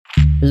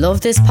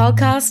Love this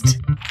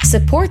podcast?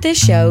 Support this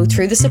show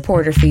through the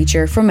supporter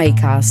feature from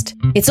Acast.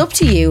 It's up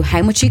to you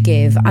how much you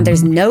give and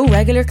there's no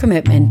regular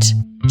commitment.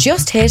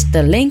 Just hit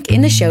the link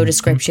in the show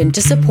description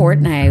to support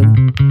now.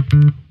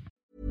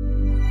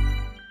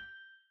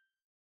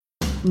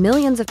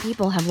 Millions of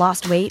people have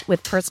lost weight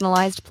with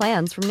personalized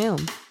plans from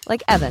Noom.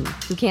 Like Evan,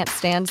 who can't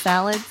stand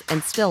salads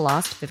and still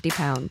lost 50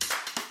 pounds.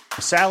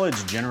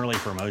 Salads generally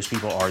for most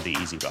people are the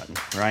easy button,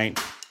 right?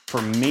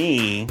 For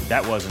me,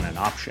 that wasn't an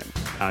option.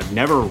 I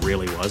never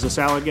really was a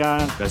salad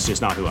guy. That's just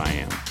not who I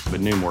am.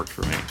 But Noom worked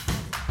for me.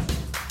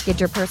 Get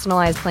your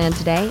personalized plan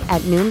today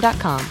at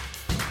Noom.com.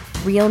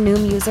 Real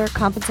Noom user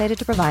compensated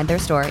to provide their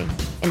story.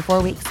 In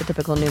 4 weeks, the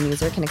typical Noom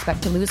user can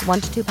expect to lose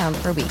 1 to 2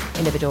 pounds per week.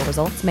 Individual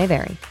results may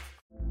vary.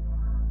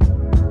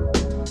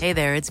 Hey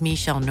there, it's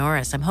Michelle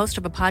Norris. I'm host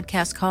of a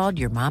podcast called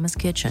Your Mama's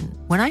Kitchen.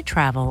 When I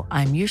travel,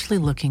 I'm usually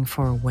looking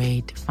for a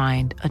way to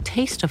find a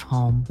taste of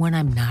home when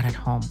I'm not at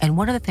home. And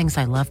one of the things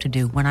I love to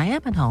do when I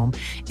am at home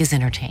is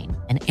entertain.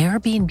 And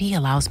Airbnb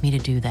allows me to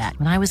do that.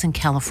 When I was in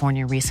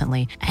California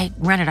recently, I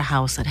rented a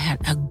house that had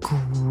a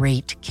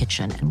great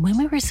kitchen. And when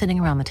we were sitting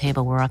around the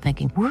table, we're all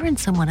thinking, we're in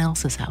someone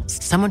else's house.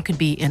 Someone could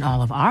be in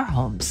all of our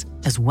homes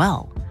as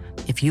well.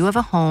 If you have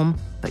a home,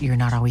 but you're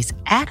not always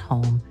at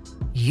home,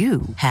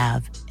 you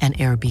have an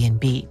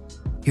Airbnb.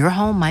 Your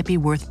home might be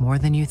worth more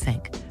than you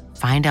think.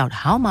 Find out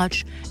how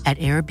much at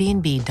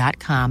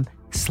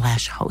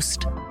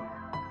airbnb.com/host.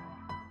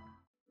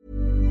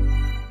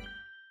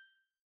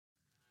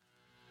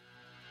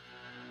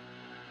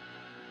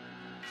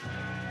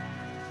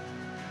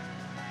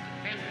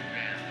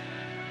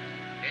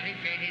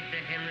 Dedicated to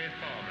Henry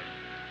Foreman.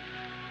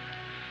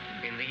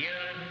 In the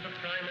years of the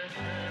primal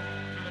force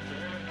and the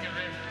dawn of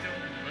terrestrial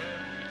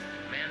birth,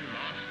 man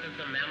mastered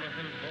the mammoth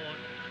and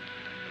horde.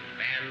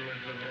 Man was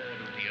the lord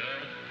of the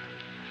earth.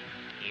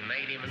 He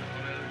made him an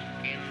hollow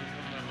skin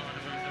from the heart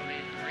of an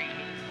holy tree.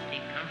 He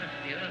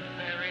compassed the earth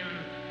therein.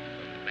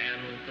 Man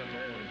was the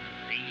lord of the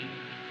sea.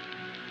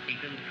 He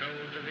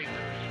controlled the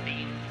vigorous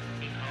steam.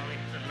 He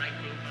harnessed the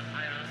lightning for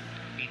hire.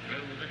 He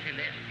drove the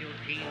celestial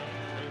team.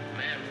 And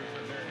man was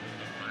the lord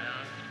of the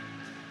fire.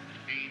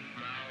 Deep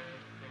mouth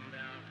from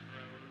their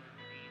throne.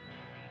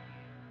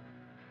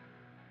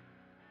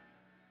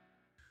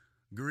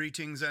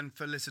 Greetings and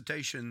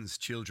felicitations,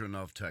 children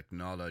of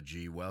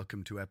technology.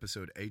 Welcome to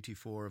episode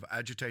 84 of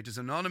Agitators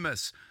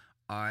Anonymous.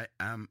 I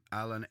am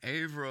Alan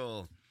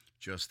Averill,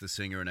 just the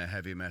singer in a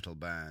heavy metal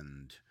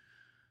band.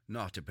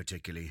 Not a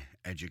particularly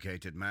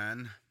educated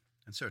man,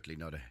 and certainly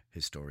not a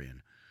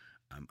historian.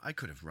 I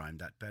could have rhymed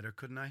that better,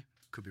 couldn't I?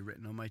 Could be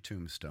written on my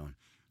tombstone.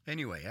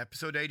 Anyway,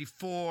 episode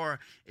 84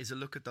 is a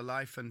look at the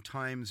life and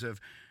times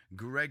of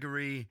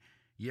Gregory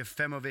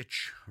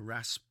Yefimowitsch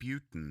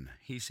Rasputin.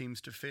 He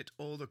seems to fit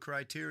all the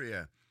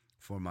criteria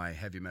for my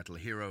Heavy Metal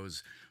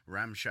Heroes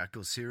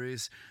Ramshackle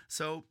series,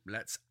 so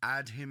let's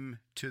add him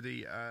to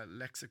the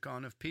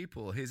lexicon of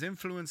people. His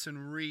influence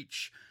and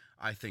reach,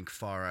 I think,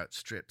 far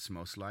outstrips,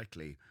 most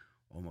likely,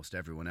 almost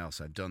everyone else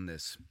I've done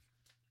this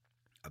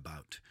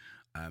about.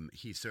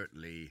 He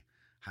certainly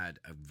had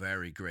a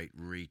very great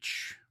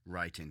reach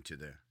right into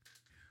the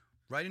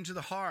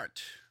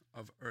heart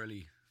of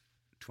early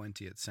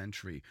 20th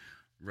century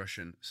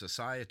Russian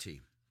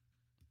society,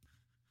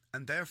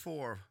 and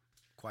therefore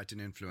quite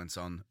an influence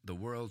on the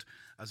world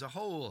as a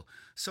whole.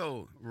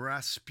 So,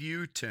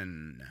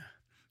 Rasputin,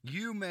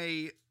 you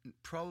may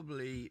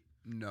probably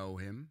know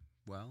him.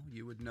 Well,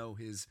 you would know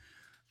his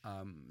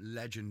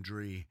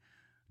legendary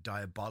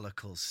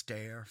diabolical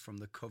stare from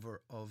the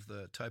cover of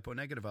the Type O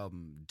Negative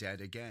album,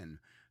 Dead Again.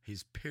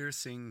 His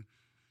piercing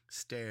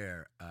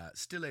stare,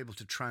 still able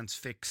to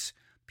transfix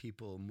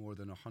people more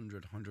than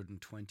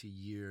 120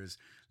 years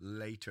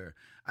later.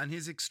 And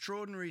his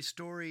extraordinary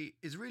story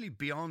is really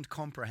beyond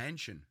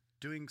comprehension.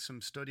 Doing some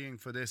studying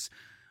for this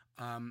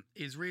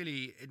it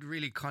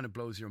really kind of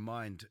blows your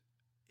mind,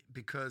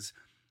 because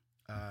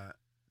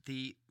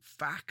the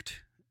facts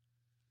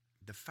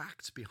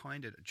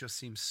behind it just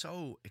seem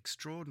so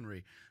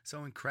extraordinary,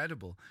 so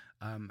incredible,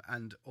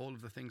 and all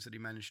of the things that he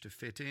managed to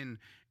fit in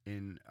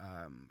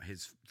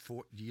his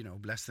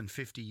less than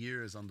 50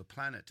 years on the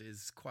planet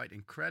is quite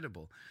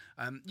incredible.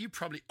 You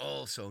probably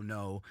also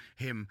know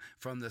him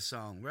from the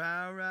song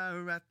 "Rah Rah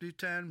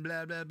Rasputin,"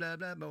 blah blah blah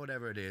blah, but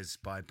whatever it is,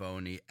 by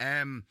Boney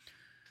M.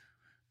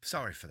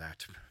 Sorry for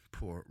that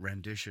poor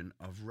rendition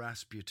of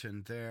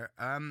Rasputin there.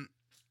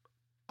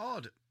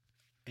 Odd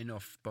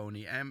enough,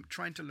 Boney M.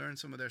 Trying to learn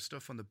some of their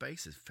stuff on the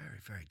bass is very,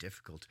 very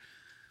difficult.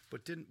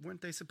 But weren't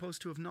they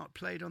supposed to have not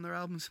played on their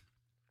albums?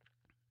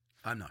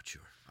 I'm not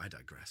sure. I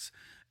digress.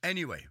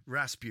 Anyway,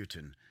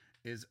 Rasputin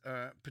is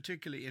a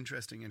particularly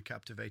interesting and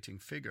captivating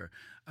figure.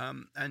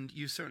 And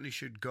you certainly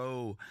should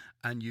go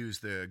and use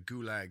the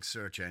Gulag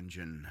search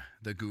engine,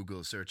 the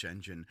Google search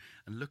engine,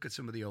 and look at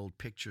some of the old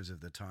pictures of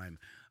the time.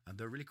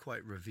 They're really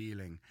quite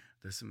revealing.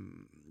 There's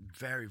some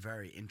very,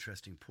 very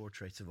interesting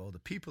portraits of all the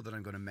people that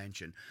I'm going to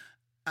mention.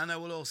 And I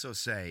will also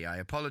say I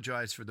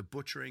apologise for the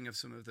butchering of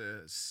some of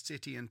the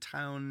city and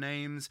town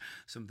names,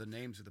 some of the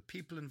names of the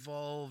people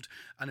involved,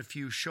 and a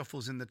few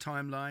shuffles in the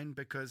timeline,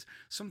 because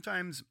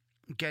sometimes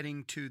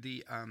getting to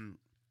the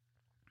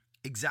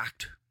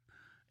exact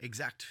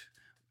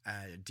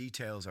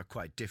details are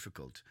quite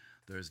difficult.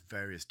 There's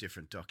various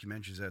different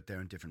documentaries out there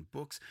and different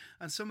books,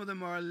 and some of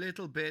them are a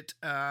little bit,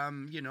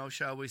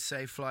 shall we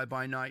say, fly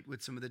by night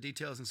with some of the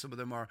details, and some of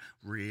them are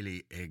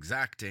really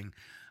exacting.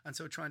 And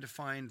so trying to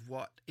find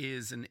what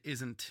is and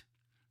isn't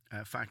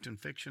fact and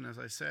fiction, as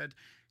I said,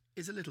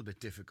 is a little bit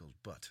difficult,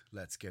 but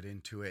let's get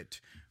into it.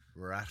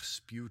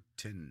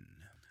 Rasputin.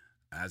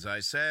 As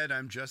I said,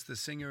 I'm just the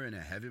singer in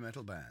a heavy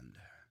metal band.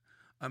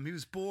 He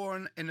was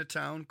born in a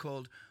town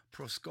called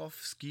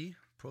Prokofsky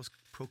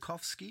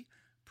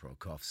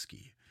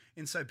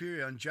in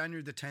Siberia on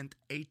January the 10th,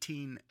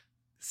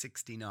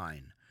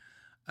 1869.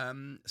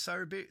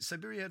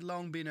 Siberia had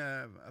long been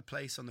a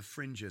place on the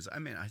fringes. I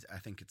mean, I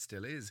think it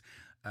still is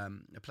a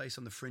place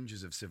on the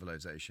fringes of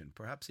civilization,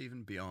 perhaps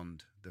even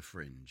beyond the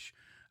fringe.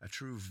 A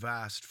true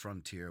vast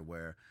frontier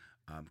where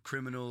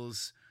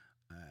criminals,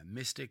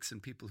 mystics,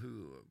 and people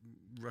who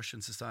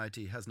Russian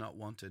society has not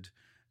wanted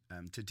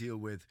to deal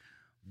with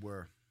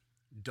were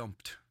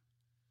dumped.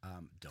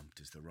 Dumped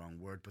is the wrong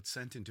word, but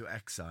sent into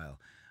exile.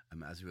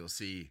 As we'll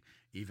see,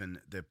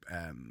 even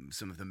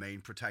some of the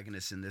main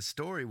protagonists in this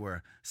story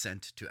were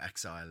sent to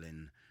exile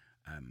in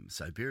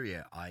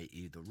Siberia,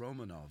 i.e. the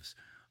Romanovs.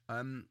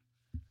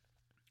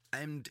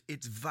 And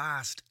its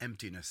vast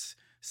emptiness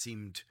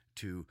seemed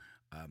to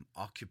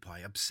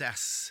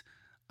obsess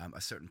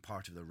a certain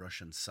part of the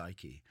Russian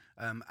psyche.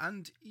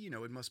 And,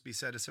 it must be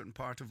said, a certain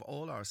part of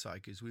all our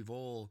psyches. We've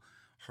all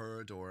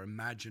heard or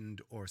imagined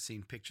or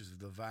seen pictures of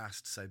the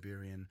vast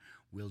Siberian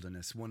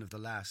wilderness, one of the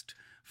last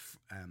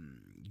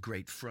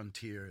great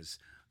frontiers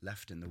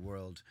left in the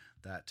world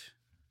that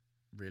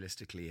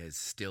realistically is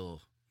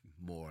still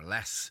more or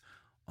less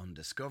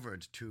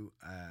undiscovered to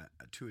a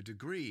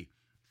degree.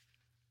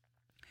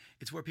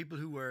 It's where people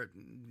who were,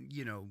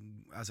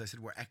 as I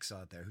said, were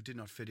exiled there, who did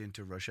not fit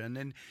into Russia. And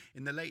then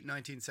in the late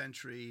 19th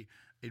century,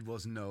 it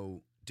was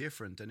no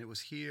different. And it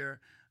was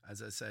here,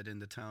 as I said, in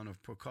the town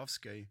of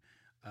Prokofsky,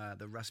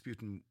 that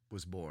Rasputin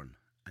was born,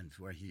 and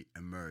where he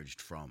emerged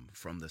from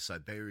the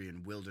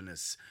Siberian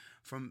wilderness,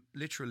 from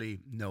literally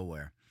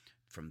nowhere,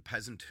 from a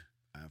peasant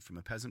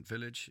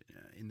village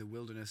in the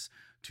wilderness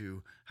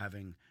to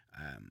having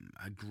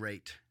a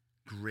great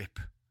grip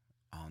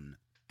on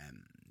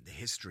the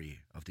history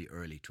of the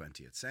early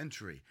 20th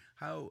century.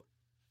 How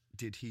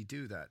did he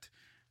do that?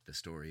 The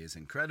story is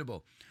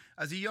incredible.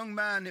 As a young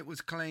man, it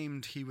was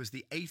claimed he was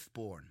the eighth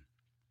born,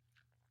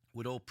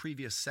 with all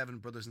previous 7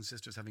 brothers and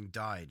sisters having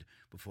died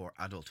before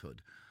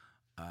adulthood.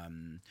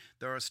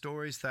 There are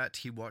stories that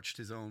he watched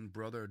his own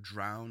brother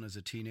drown as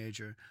a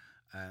teenager.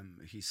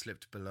 He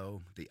slipped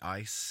below the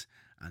ice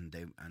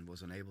and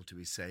was unable to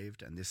be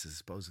saved, and this has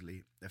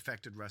supposedly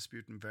affected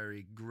Rasputin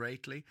very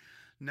greatly.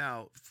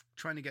 Now,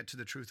 trying to get to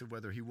the truth of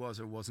whether he was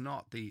or was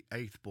not the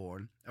eighth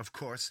born, of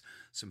course,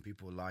 some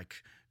people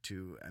like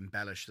to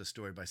embellish the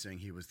story by saying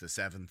he was the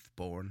 7th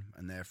born,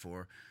 and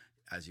therefore,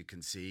 as you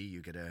can see,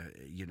 you get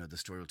the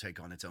story will take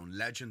on its own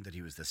legend that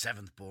he was the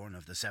 7th born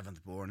of the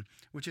 7th born,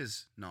 which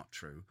is not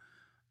true.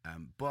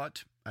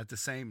 But at the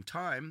same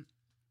time,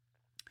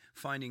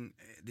 finding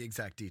the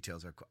exact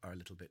details are a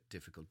little bit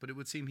difficult. But it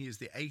would seem he is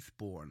the 8th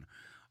born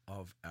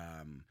of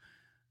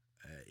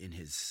in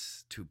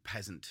his 2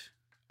 peasant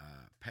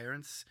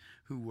parents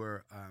who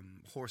were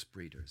horse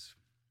breeders.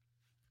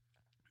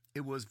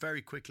 It was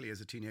very quickly, as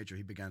a teenager,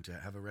 he began to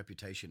have a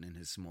reputation in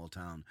his small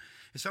town.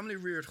 His family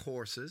reared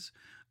horses,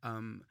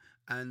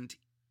 and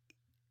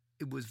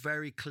it was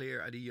very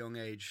clear at a young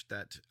age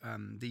that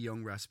the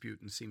young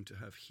Rasputin seemed to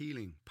have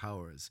healing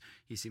powers.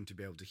 He seemed to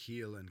be able to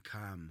heal and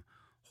calm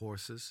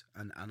horses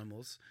and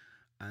animals,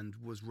 and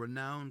was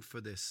renowned for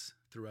this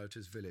throughout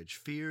his village.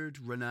 Feared,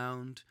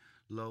 renowned,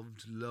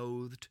 loved,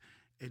 loathed.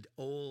 It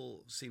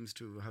all seems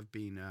to have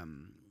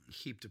been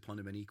heaped upon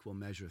him in equal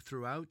measure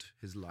throughout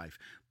his life.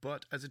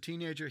 But as a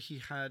teenager,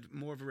 he had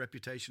more of a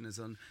reputation as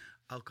an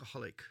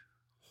alcoholic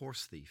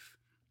horse thief.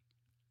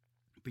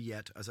 But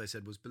yet, as I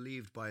said, was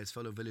believed by his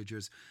fellow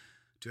villagers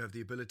to have the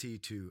ability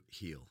to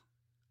heal.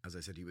 As I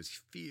said, he was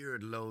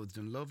feared, loathed,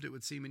 and loved, it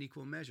would seem, in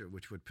equal measure,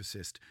 which would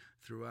persist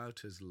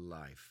throughout his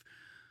life.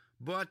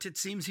 But it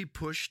seems he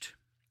pushed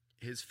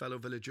his fellow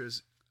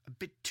villagers a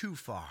bit too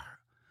far.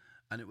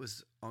 And it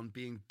was on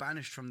being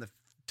banished from the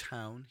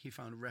town, he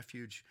found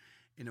refuge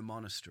in a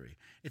monastery.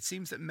 It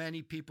seems that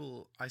many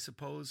people, I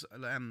suppose,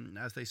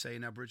 as they say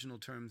in Aboriginal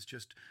terms,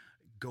 just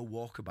go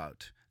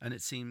walkabout. And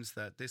it seems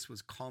that this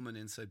was common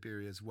in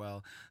Siberia as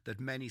well, that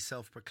many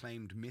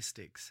self-proclaimed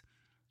mystics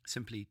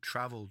simply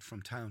travelled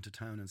from town to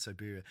town in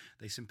Siberia.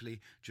 They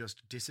simply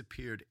just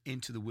disappeared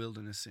into the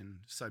wilderness in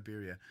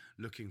Siberia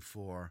looking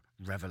for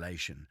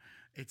revelation.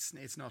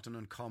 It's not an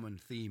uncommon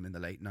theme in the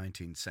late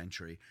 19th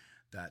century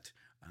that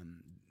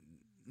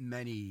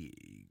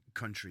many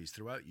countries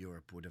throughout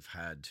Europe would have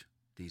had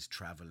these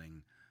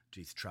travelling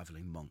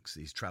monks,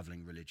 these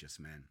travelling religious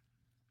men.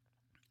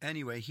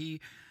 Anyway,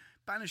 he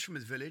banished from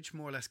his village,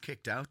 more or less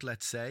kicked out,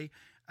 let's say.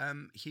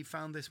 He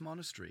found this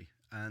monastery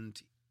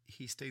and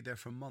he stayed there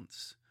for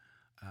months.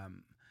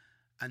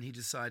 And he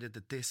decided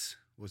that this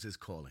was his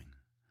calling.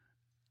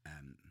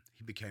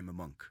 He became a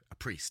monk, a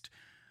priest.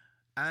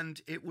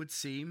 And it would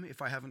seem,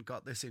 if I haven't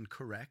got this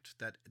incorrect,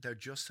 that there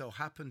just so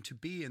happened to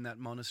be in that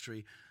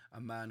monastery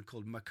a man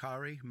called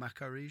Makari,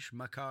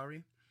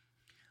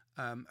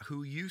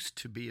 who used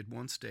to be at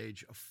one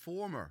stage a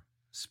former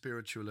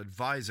spiritual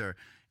advisor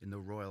in the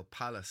royal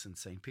palace in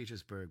St.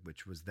 Petersburg,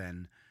 which was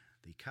then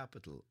the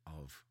capital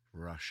of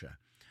Russia.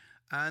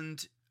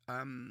 And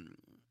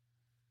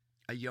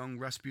a young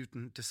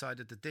Rasputin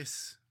decided that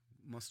this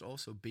must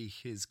also be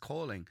his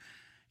calling.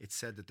 It's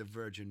said that the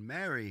Virgin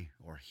Mary,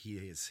 or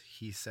he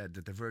said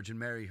that the Virgin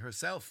Mary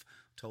herself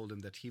told him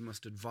that he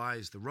must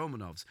advise the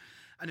Romanovs.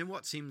 And in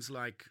what seems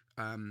like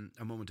a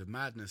moment of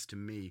madness to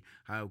me,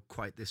 how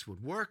quite this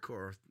would work,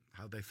 or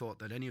how they thought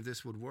that any of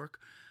this would work.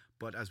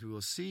 But as we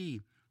will see,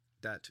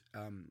 that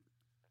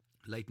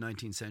late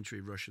 19th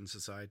century Russian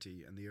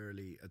society and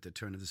at the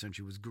turn of the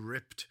century was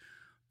gripped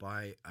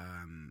by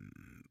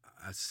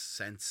a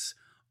sense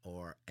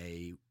or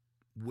a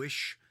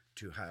wish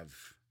to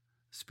have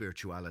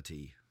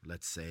spirituality,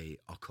 let's say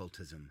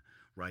occultism,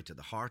 right at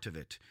the heart of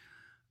it.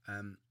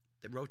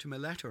 They wrote him a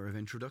letter of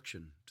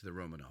introduction to the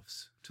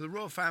Romanovs, to the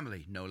royal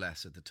family, no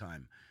less at the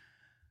time.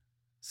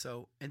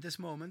 So in this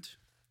moment,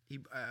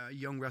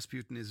 young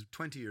Rasputin is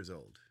 20 years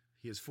old.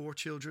 He has 4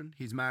 children.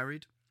 He's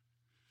married.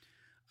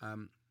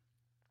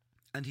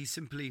 And he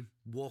simply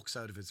walks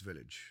out of his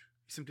village.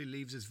 He simply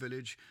leaves his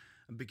village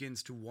and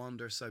begins to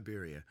wander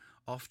Siberia,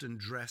 often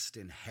dressed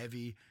in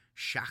heavy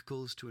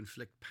shackles to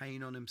inflict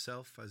pain on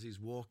himself as he's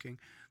walking.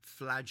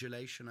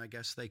 Flagellation, I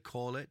guess they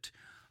call it.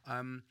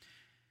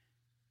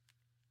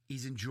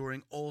 He's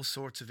enduring all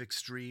sorts of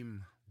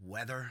extreme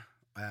weather,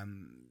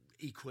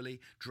 equally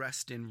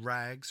dressed in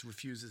rags,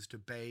 refuses to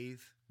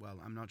bathe. Well,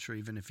 I'm not sure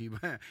even if he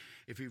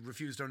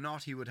refused or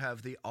not, he would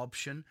have the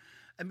option.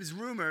 And it was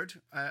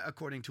rumoured,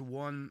 according to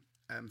one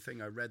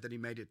thing I read, that he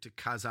made it to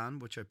Kazan,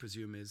 which I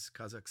presume is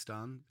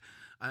Kazakhstan,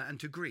 and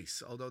to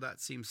Greece, although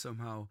that seems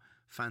somehow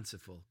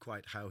fanciful,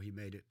 quite how he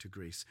made it to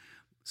Greece.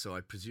 So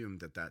I presume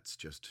that that's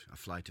just a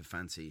flight of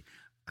fancy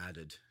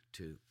added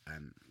to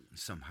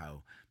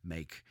somehow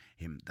make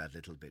him that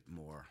little bit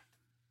more,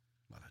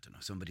 well, I don't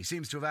know, somebody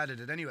seems to have added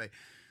it. Anyway,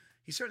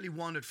 he certainly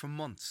wandered for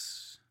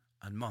months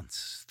and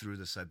months through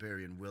the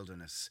Siberian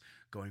wilderness,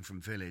 going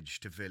from village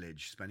to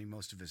village, spending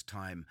most of his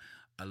time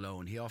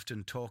alone. He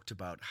often talked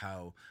about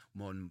how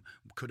one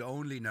could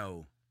only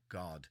know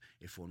God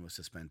if one was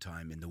to spend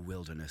time in the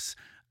wilderness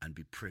and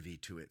be privy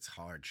to its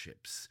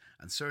hardships.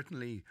 And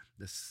certainly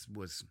this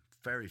was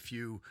very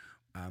few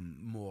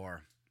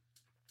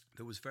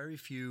there was very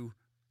few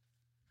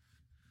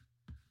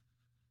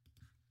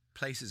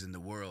places in the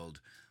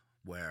world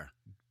where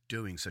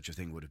doing such a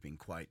thing would have been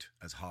quite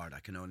as hard. I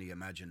can only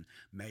imagine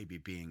maybe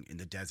being in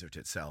the desert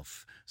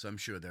itself. So I'm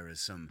sure there is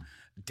some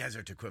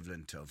desert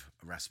equivalent of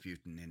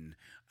Rasputin in,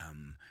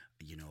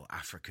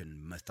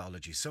 African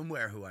mythology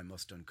somewhere who I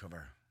must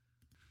uncover.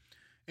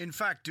 In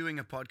fact, doing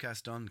a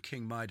podcast on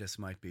King Midas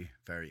might be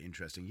very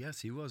interesting. Yes,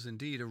 he was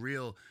indeed a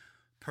real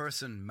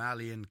person,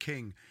 Malian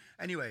king.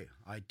 Anyway,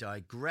 I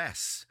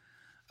digress.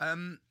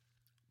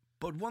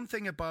 But one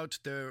thing about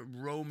the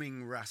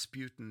roaming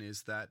Rasputin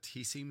is that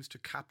he seems to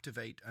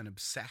captivate and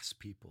obsess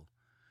people.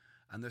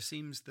 And there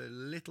seems the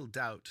little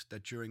doubt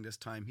that during this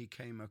time he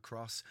came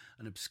across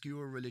an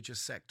obscure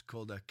religious sect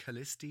called the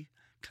Callisti,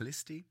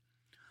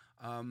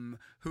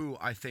 who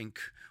I think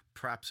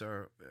perhaps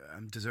are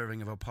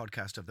deserving of a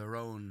podcast of their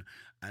own,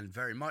 and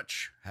very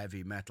much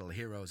heavy metal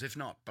heroes, if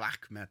not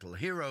black metal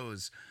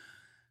heroes,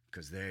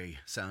 because they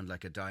sound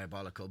like a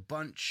diabolical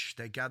bunch.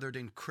 They gathered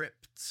in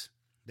crypts.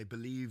 They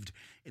believed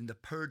in the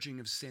purging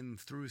of sin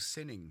through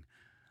sinning.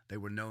 They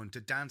were known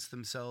to dance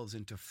themselves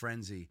into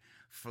frenzy,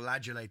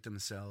 flagellate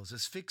themselves,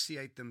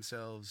 asphyxiate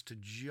themselves to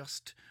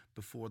just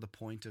before the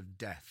point of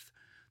death.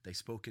 They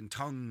spoke in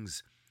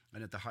tongues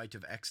and at the height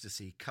of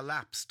ecstasy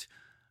collapsed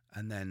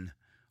and then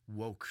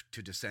woke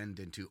to descend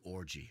into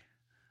orgy.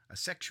 A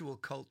sexual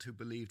cult who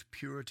believed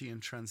purity and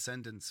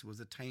transcendence was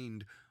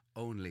attained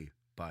only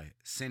by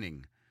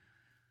sinning.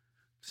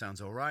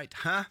 Sounds all right,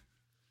 huh?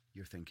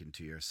 You're thinking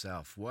to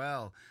yourself,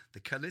 well, the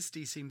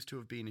Callisti seems to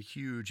have been a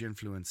huge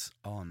influence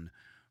on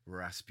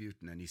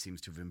Rasputin, and he seems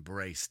to have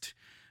embraced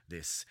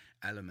this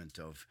element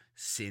of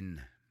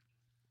sin,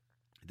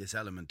 this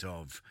element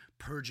of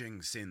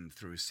purging sin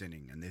through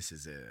sinning. And this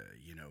is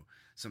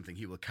something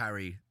he will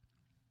carry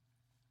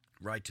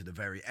right to the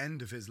very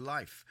end of his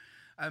life.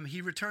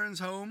 He returns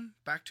home,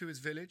 back to his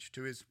village,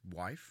 to his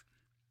wife.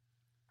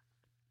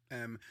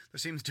 There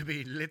seems to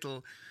be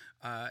little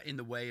in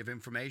the way of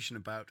information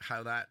about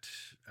how that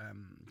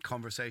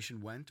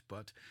conversation went,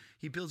 but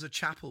he builds a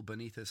chapel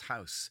beneath his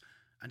house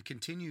and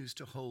continues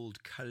to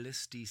hold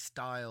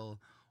Callisti-style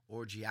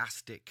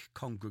orgiastic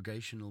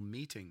congregational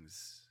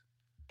meetings.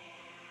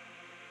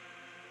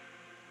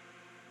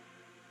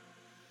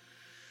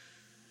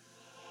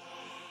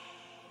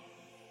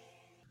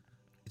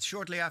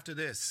 Shortly after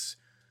this,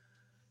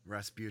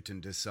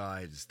 Rasputin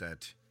decides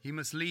that he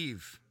must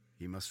leave.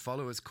 He must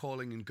follow his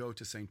calling and go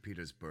to St.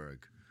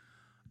 Petersburg.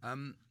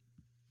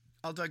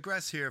 I'll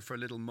digress here for a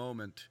little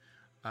moment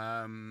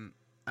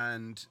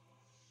and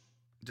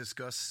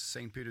discuss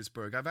St.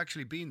 Petersburg. I've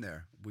actually been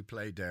there. We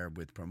played there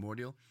with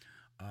Primordial.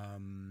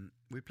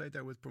 We played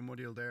there with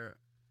Primordial there,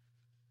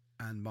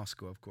 and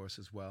Moscow, of course,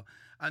 as well.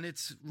 And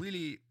it's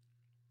really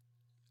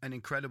an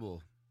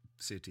incredible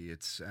city.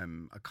 It's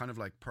a kind of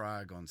like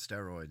Prague on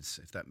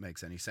steroids, if that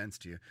makes any sense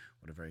to you.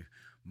 What a very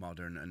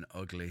modern and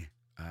ugly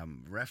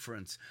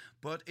reference.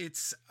 But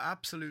it's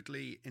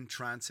absolutely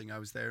entrancing. I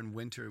was there in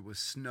winter. It was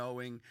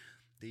snowing.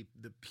 The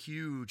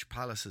huge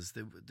palaces.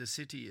 The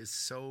city is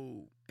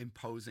so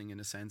imposing in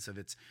a sense of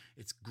its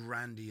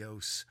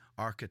grandiose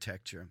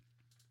architecture.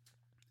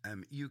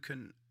 You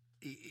can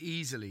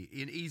easily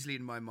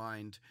in my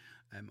mind,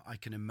 I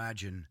can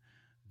imagine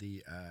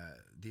the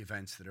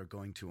events that are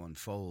going to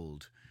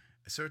unfold.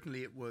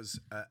 Certainly, it was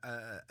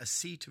a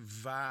seat of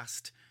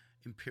vast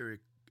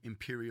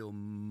imperial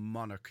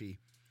monarchy,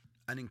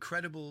 an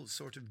incredible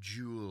sort of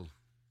jewel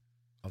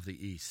of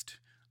the East.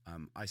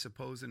 I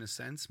suppose, in a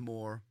sense,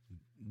 more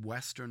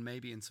Western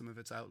maybe in some of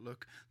its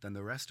outlook than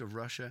the rest of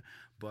Russia,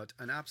 but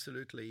an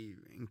absolutely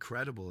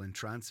incredible,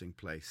 entrancing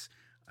place.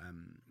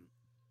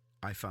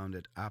 I found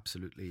it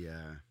absolutely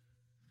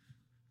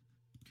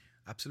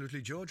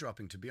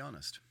jaw-dropping, to be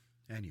honest.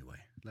 Anyway,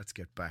 let's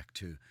get back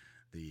to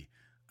the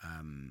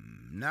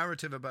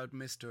narrative about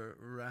Mr.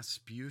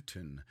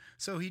 Rasputin.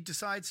 So he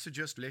decides to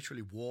just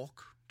literally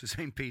walk to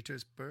St.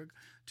 Petersburg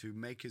to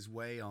make his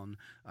way on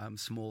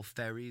small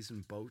ferries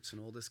and boats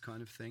and all this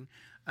kind of thing.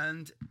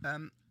 And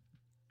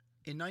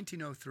in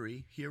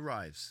 1903, he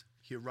arrives.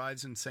 He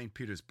arrives in St.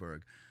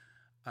 Petersburg.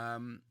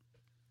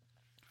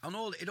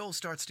 It all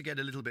starts to get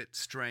a little bit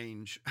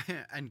strange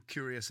and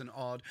curious and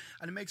odd,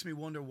 and it makes me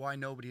wonder why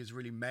nobody has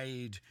really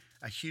made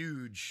a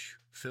huge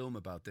film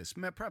about this.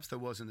 Perhaps there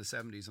was in the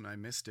 70s and I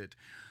missed it,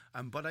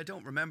 but I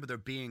don't remember there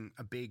being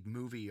a big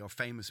movie or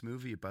famous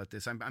movie about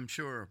this. I'm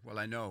sure, well,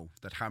 I know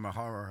that Hammer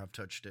Horror have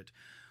touched it,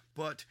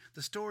 but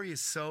the story is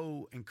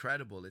so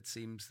incredible, it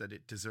seems that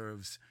it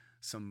deserves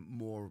some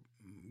more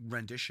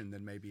rendition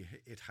than maybe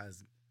it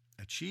has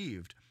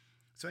achieved.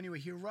 So anyway,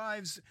 he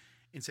arrives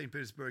in St.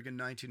 Petersburg in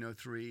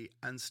 1903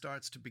 and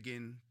starts to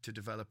begin to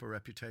develop a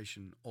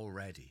reputation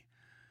already.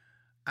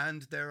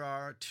 And there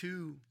are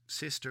two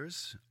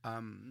sisters.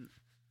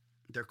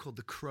 They're called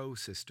the Crow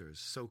Sisters,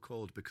 so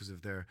called because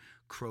of their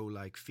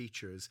crow-like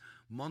features.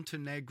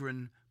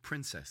 Montenegrin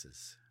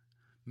princesses,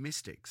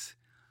 mystics.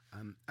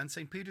 And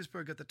St.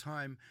 Petersburg at the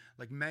time,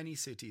 like many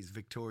cities,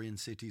 Victorian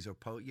cities or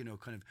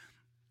kind of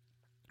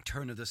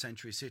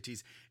turn-of-the-century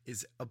cities,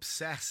 is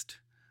obsessed.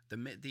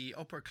 The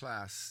upper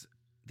class,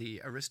 the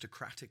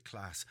aristocratic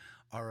class,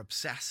 are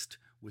obsessed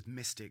with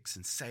mystics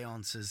and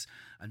seances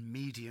and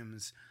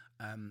mediums.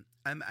 I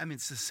mean,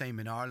 it's the same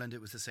in Ireland.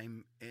 It was the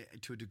same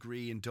to a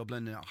degree in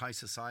Dublin. In high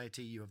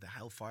society, you have the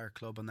Hellfire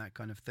Club and that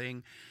kind of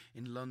thing.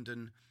 In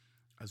London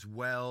as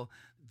well.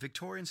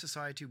 Victorian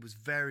society was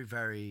very,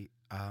 very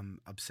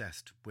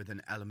obsessed with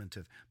an element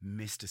of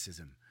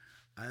mysticism.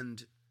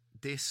 And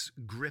this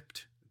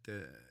gripped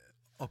the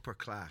upper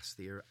class,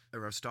 the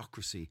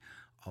aristocracy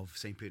of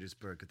St.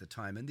 Petersburg at the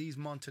time. And these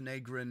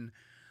Montenegrin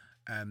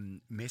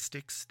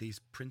mystics, these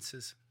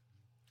princesses,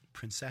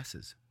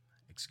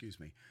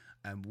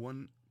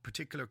 one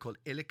particular called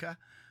Ilika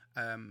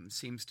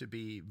seems to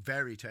be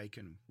very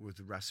taken with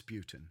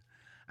Rasputin.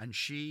 And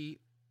she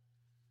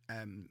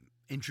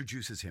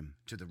introduces him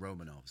to the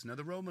Romanovs. Now,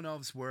 the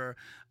Romanovs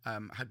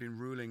had been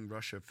ruling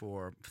Russia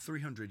for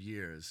 300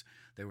 years.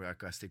 They were, I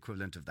guess, the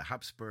equivalent of the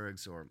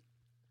Habsburgs or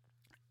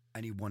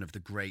any one of the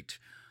great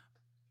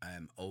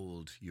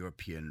old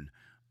European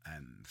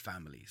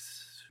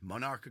families,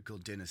 monarchical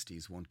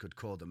dynasties, one could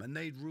call them. And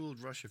they'd ruled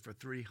Russia for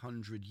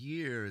 300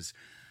 years.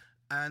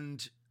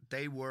 And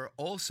they were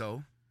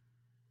also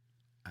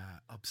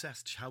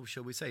obsessed, how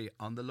shall we say,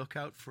 on the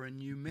lookout for a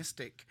new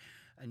mystic,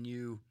 a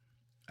new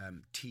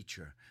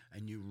teacher, a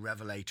new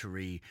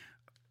revelatory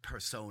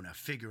persona,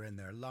 figure in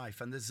their life.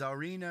 And the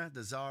Tsar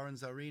and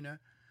Tsarina,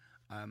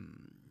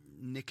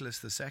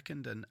 Nicholas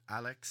II and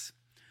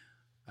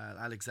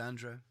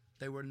Alexandra,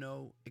 they were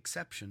no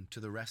exception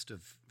to the rest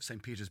of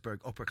St.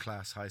 Petersburg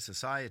upper-class high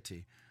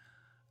society.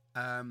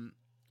 And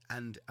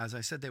as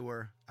I said, they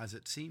were, as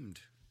it seemed,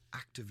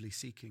 actively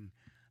seeking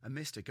a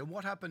mystic. And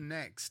what happened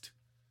next,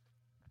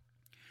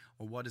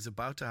 or what is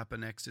about to happen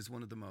next, is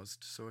one of the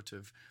most sort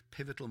of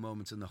pivotal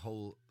moments in the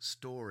whole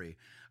story.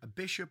 A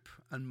bishop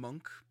and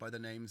monk by the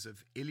names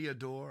of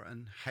Iliador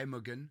and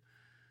Hemogen,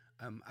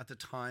 at the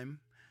time,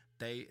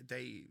 they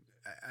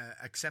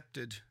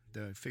accepted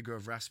the figure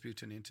of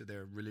Rasputin into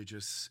their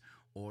religious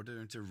order,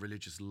 into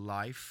religious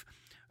life,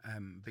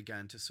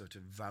 began to sort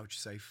of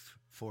vouchsafe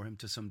for him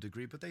to some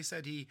degree. But they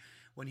said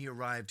when he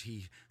arrived,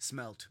 he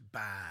smelt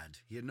bad.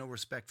 He had no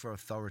respect for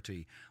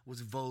authority,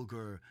 was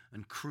vulgar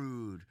and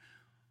crude.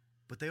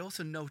 But they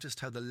also noticed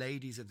how the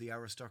ladies of the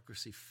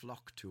aristocracy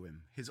flocked to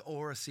him. His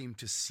aura seemed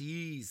to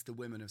seize the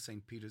women of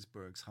St.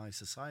 Petersburg's high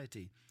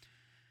society.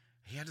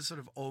 He had a sort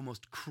of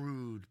almost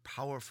crude,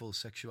 powerful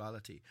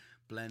sexuality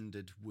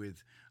blended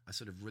with a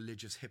sort of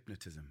religious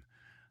hypnotism,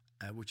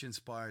 which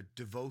inspired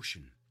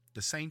devotion.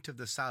 The saint of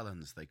the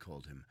salons, they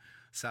called him.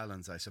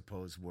 Salons, I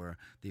suppose, were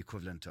the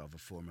equivalent of a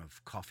form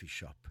of coffee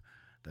shop,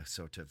 the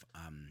sort of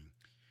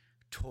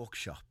talk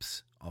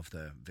shops of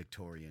the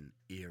Victorian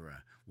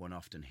era. One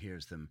often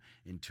hears them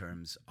in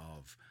terms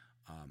of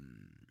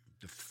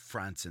the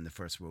France in the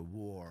First World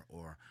War,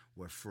 or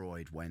where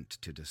Freud went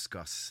to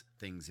discuss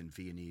things in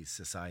Viennese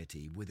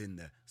society within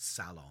the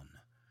salon.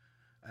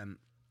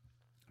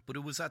 But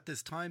it was at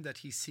this time that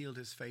he sealed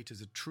his fate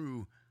as a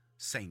true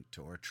saint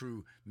or a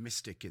true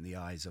mystic in the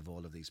eyes of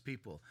all of these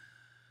people.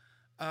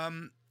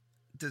 The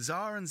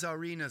Tsar and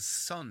Tsarina's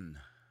son,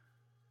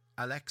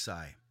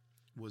 Alexei,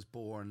 was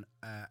born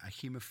a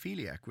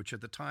haemophiliac, which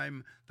at the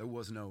time there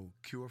was no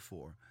cure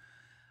for.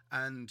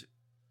 And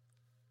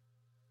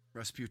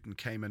Rasputin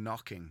came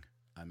a-knocking.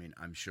 I mean,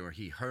 I'm sure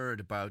he heard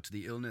about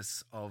the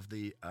illness of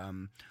the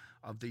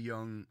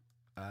young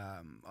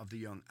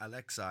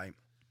Alexei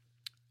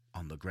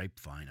on the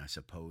grapevine, I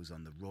suppose,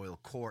 on the royal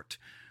court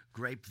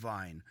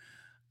grapevine,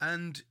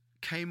 and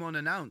came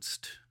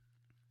unannounced,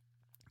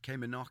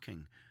 came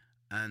a-knocking,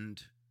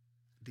 and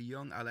the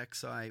young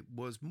Alexei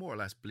was more or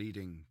less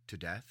bleeding to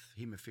death.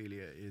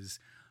 Haemophilia is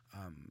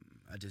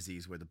a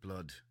disease where the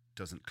blood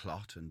doesn't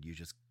clot, and you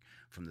just,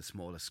 from the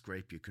smallest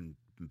scrape, you can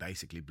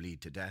basically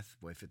bleed to death,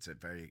 if it's a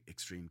very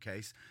extreme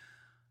case.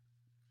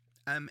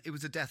 It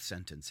was a death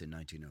sentence in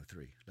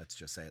 1903, let's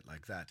just say it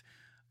like that.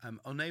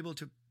 Unable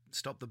to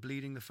stop the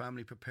bleeding, the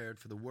family prepared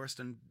for the worst,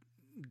 and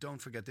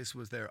don't forget, this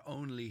was their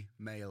only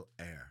male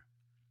heir,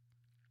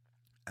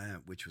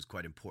 which was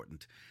quite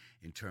important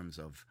in terms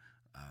of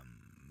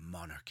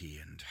monarchy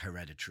and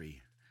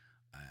hereditary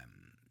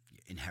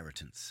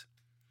inheritance.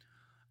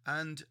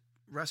 And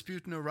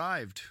Rasputin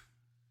arrived,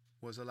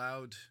 was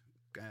allowed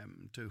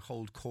to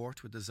hold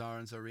court with the Tsar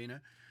and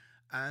Tsarina,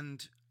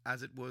 and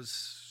as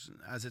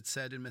it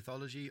said in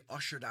mythology,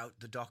 ushered out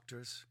the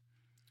doctors,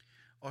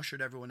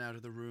 ushered everyone out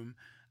of the room,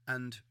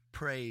 and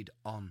prayed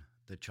on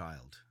the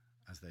child,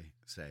 as they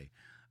say.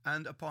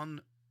 And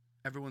upon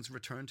everyone's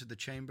return to the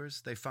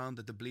chambers, they found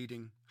that the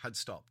bleeding had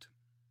stopped.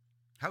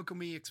 How can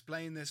we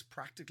explain this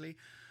practically?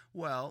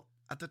 Well,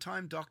 at the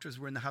time, doctors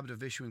were in the habit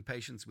of issuing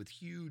patients with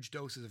huge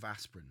doses of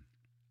aspirin,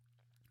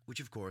 which,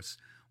 of course,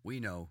 we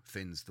know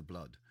thins the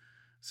blood.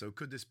 So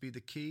could this be the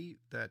key,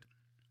 that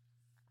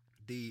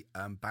the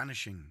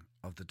banishing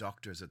of the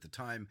doctors at the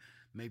time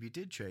maybe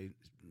did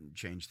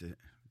change the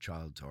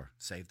child or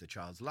save the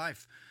child's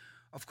life?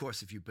 Of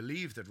course, if you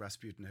believe that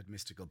Rasputin had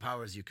mystical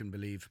powers, you can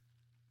believe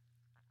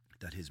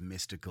that his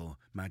mystical,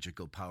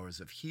 magical powers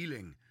of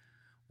healing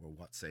were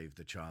what saved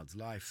the child's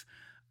life.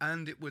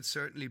 And it would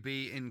certainly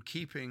be in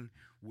keeping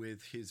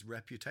with his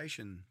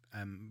reputation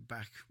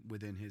back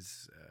within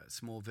his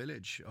small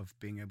village of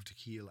being able to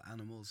heal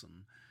animals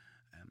and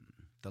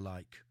the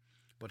like.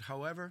 But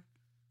however,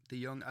 the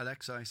young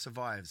Alexei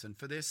survives, and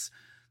for this,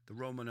 the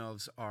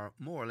Romanovs are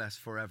more or less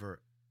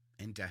forever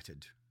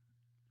indebted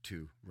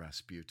to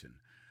Rasputin,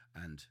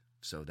 and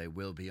so they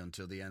will be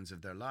until the ends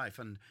of their life.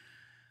 And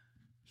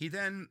he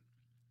then,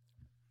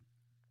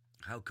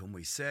 how can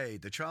we say,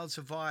 the child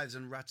survives,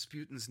 and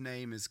Rasputin's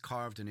name is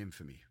carved in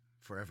infamy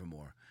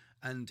forevermore.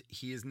 And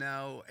he is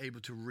now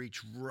able to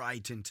reach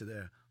right into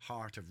the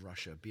heart of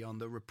Russia, beyond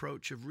the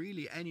reproach of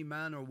really any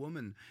man or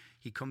woman.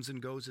 He comes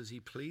and goes as he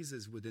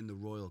pleases within the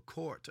royal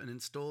court and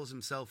installs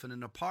himself in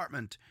an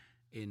apartment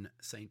in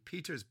St.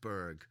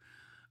 Petersburg.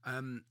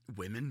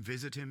 Women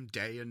visit him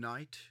day and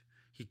night.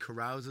 He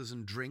carouses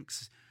and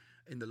drinks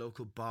in the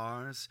local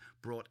bars,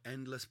 brought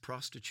endless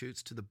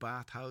prostitutes to the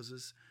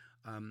bathhouses.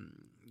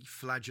 He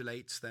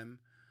flagellates them,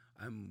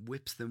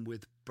 whips them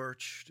with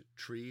birch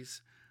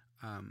trees,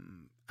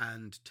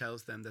 and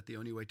tells them that the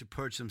only way to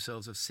purge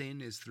themselves of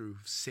sin is through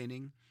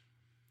sinning.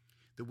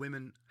 The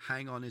women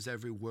hang on his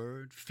every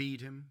word,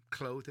 feed him,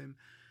 clothe him,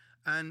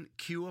 and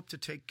queue up to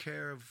take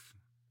care of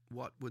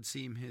what would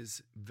seem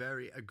his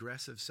very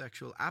aggressive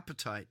sexual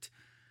appetite.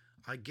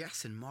 I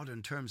guess in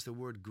modern terms the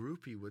word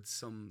groupie would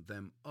sum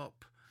them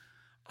up.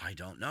 I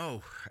don't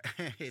know.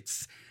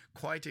 It's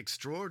quite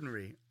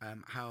extraordinary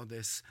how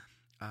this,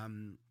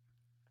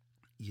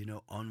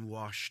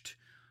 unwashed,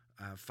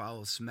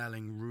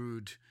 foul-smelling,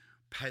 rude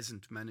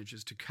peasant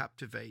manages to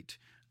captivate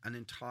an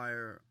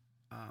entire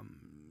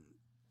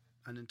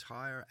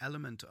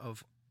element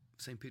of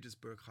St.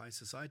 Petersburg high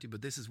society.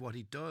 But this is what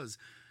he does.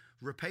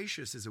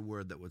 Rapacious is a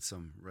word that would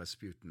sum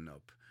Rasputin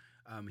up.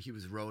 He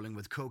was rolling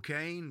with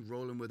cocaine,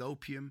 rolling with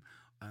opium,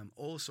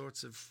 all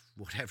sorts of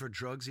whatever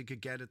drugs he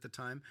could get at the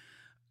time.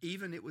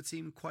 Even, it would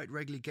seem, quite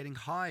regularly getting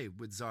high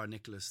with Tsar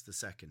Nicholas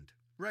II.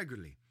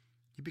 Regularly.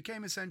 He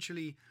became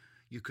essentially,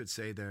 you could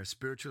say, their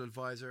spiritual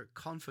advisor,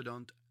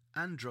 confidant,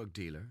 and drug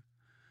dealer.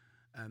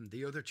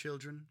 The other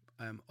children,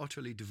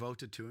 utterly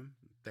devoted to him.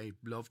 They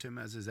loved him,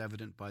 as is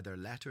evident by their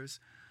letters.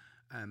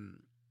 And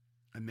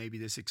maybe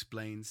this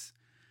explains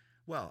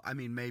Well, I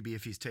mean, maybe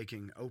if he's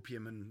taking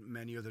opium and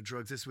many other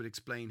drugs, this would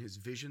explain his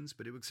visions,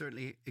 but it would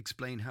certainly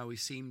explain how he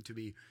seemed to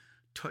be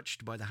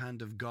touched by the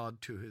hand of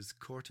God to his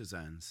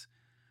courtesans.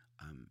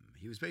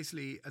 He was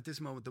basically, at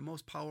this moment, the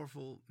most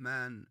powerful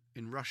man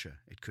in Russia,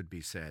 it could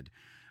be said.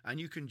 And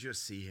you can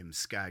just see him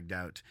skagged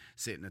out,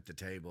 sitting at the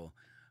table,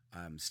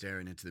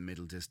 staring into the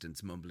middle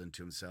distance, mumbling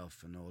to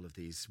himself and all of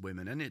these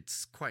women. And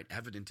it's quite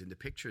evident in the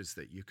pictures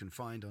that you can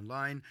find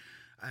online.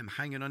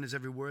 Hanging on his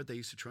every word. They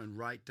used to try and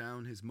write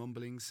down his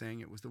mumbling, saying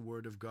it was the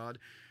word of God.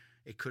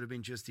 It could have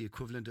been just the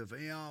equivalent of,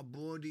 "Yeah,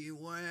 buddy,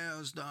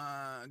 where's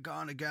the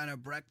gonna get a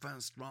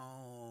breakfast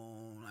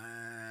roll?"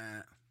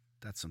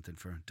 That's something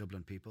for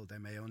Dublin people. They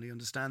may only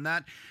understand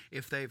that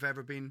if they've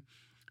ever been,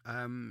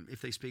 if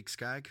they speak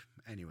Skag.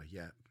 Anyway,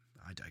 yeah,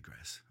 I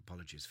digress.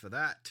 Apologies for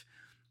that.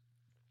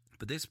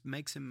 But this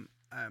makes him,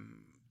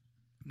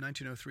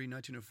 1903,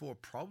 1904,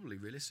 probably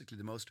realistically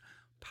the most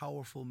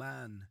powerful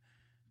man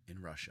in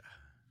Russia.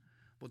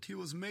 But he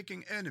was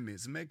making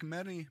enemies,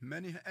 many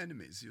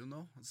enemies, you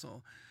know.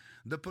 So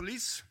the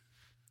police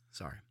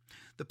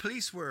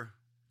were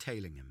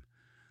tailing him.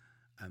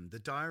 The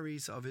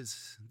diaries of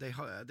his, they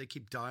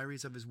keep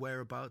diaries of his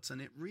whereabouts,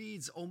 and it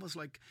reads almost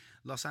like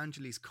Los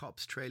Angeles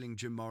cops trailing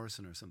Jim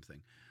Morrison or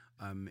something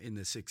in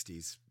the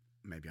 60s.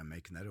 Maybe I'm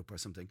making that up or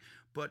something.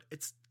 But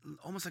it's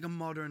almost like a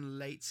modern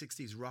late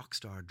 60s rock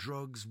star.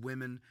 Drugs,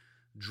 women,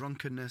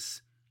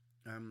 drunkenness.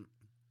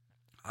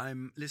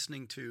 I'm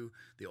listening to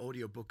the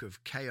audiobook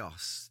of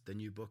Chaos, the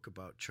new book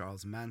about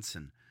Charles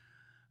Manson,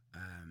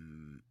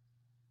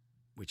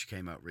 which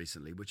came out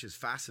recently, which is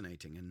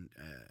fascinating. And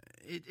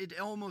it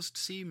almost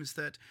seems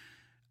that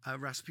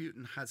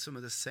Rasputin had some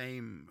of the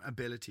same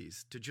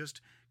abilities to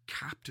just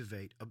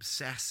captivate,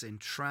 obsess,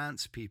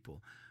 entrance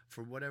people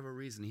for whatever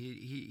reason.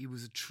 He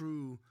was a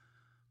true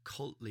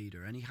cult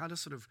leader, and he had a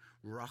sort of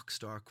rock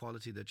star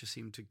quality that just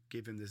seemed to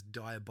give him this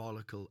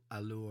diabolical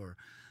allure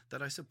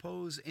that I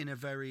suppose in a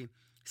very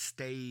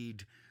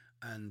staid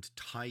and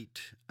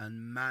tight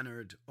and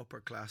mannered upper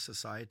class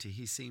society,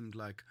 he seemed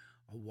like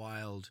a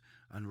wild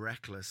and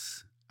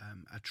reckless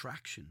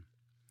attraction.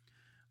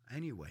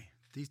 Anyway,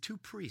 these two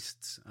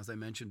priests, as I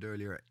mentioned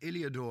earlier,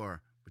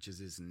 Iliador, which is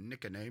his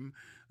nickname,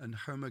 and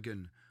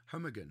Hermogen,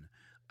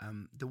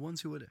 the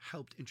ones who had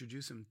helped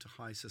introduce him to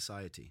high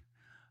society,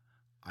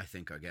 I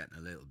think are getting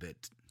a little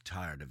bit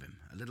tired of him,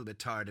 a little bit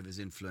tired of his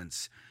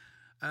influence.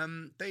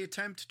 They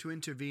attempt to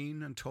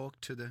intervene and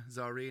talk to the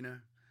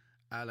Tsarina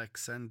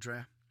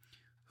Alexandra,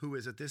 who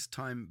is at this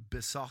time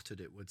besotted,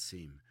 it would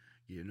seem.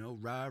 You know,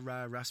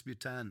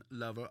 Rasputin,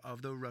 lover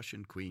of the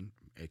Russian queen,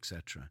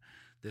 etc.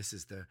 This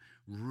is the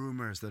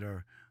rumors that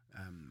are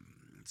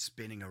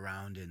spinning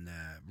around in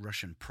the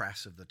Russian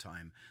press of the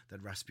time,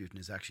 that Rasputin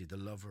is actually the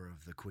lover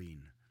of the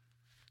queen.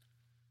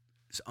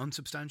 It's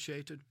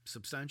unsubstantiated,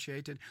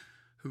 substantiated.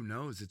 Who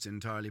knows? It's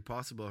entirely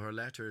possible. Her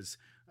letters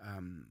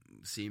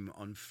seem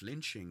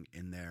unflinching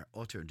in their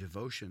utter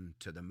devotion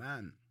to the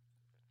man.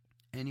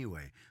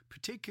 Anyway,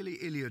 particularly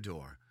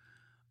Iliador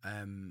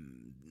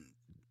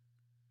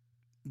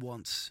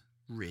wants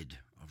rid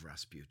of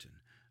Rasputin,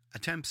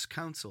 attempts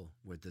counsel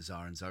with the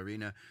Tsar and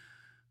Tsarina,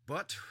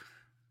 but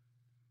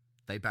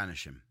they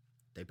banish him.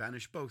 They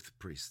banish both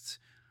priests.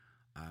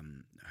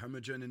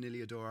 Hermogen and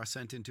Iliador are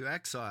sent into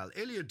exile.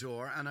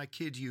 Iliador, and I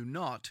kid you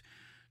not,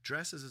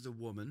 dresses as a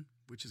woman,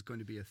 which is going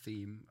to be a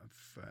theme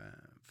for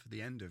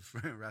the end of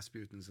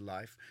Rasputin's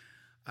life.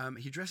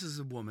 He dresses as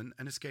a woman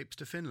and escapes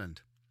to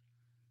Finland.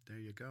 There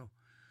you go.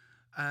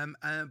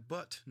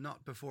 But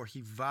not before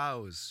he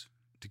vows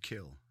to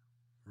kill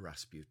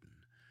Rasputin.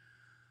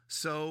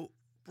 So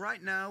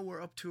right now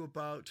we're up to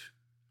about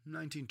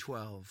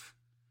 1912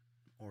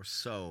 or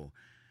so.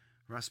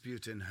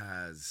 Rasputin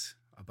has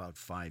about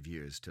 5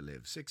 years to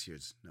live. 6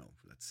 years, no,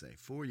 let's say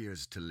 4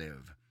 years to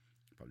live.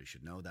 Probably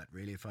should know that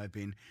really if I've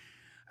been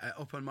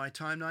up on my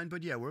timeline.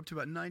 But yeah, we're up to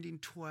about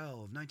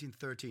 1912,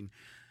 1913.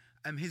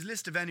 His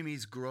list of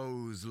enemies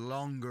grows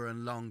longer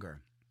and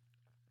longer.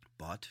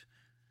 But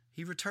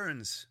he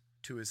returns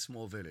to his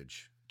small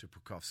village, to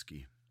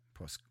Pokrovsky.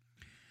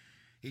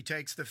 He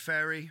takes the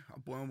ferry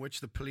upon which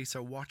the police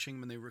are watching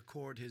when they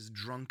record his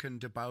drunken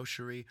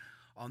debauchery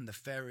on the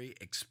ferry,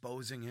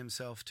 exposing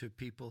himself to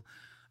people.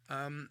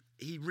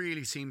 He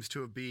really seems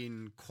to have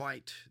been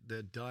quite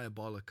the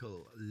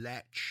diabolical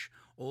lech.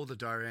 All the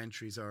diary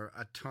entries are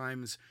at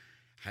times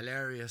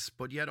hilarious,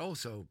 but yet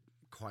also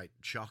quite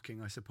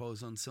shocking, I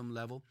suppose, on some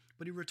level.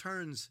 But he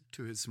returns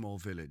to his small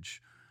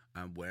village,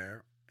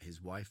 where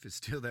his wife is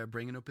still there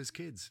bringing up his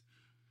kids.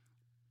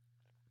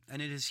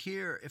 And it is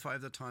here, if I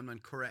have the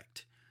timeline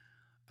correct,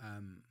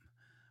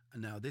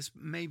 now this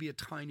may be a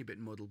tiny bit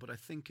muddled, but I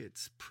think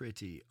it's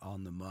pretty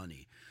on the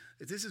money.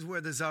 This is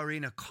where the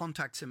Tsarina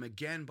contacts him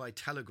again by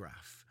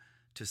telegraph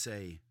to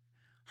say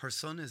her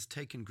son is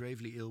taken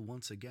gravely ill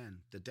once again.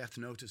 The death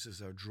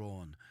notices are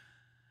drawn.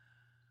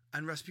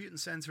 And Rasputin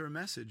sends her a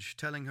message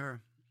telling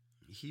her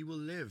he will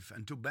live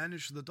and to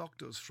banish the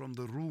doctors from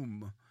the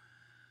room,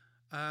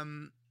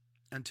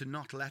 and to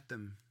not let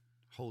them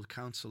hold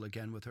counsel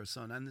again with her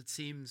son. And it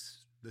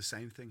seems the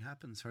same thing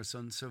happens. Her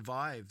son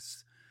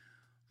survives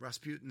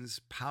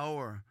Rasputin's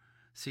power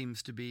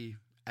seems to be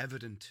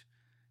evident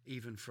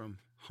even from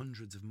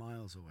hundreds of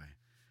miles away.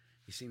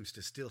 He seems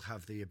to still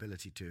have the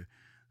ability to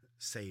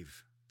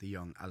save the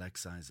young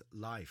Alexei's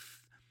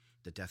life.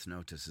 The death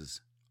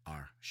notices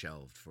are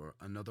shelved for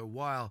another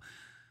while.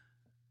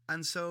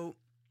 And so,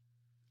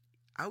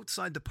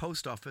 outside the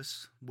post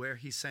office, where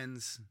he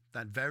sends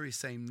that very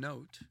same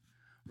note,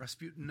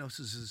 Rasputin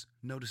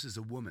notices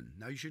a woman.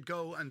 Now, you should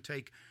go and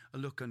take a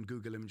look on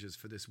Google Images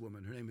for this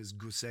woman. Her name is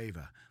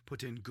Guseva.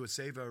 Put in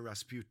Guseva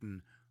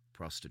Rasputin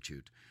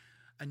prostitute,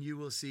 and you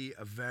will see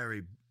a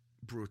very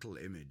brutal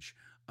image.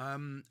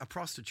 A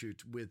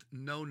prostitute with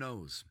no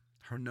nose.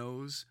 Her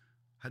nose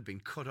had been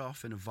cut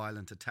off in a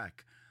violent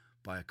attack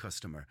by a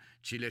customer.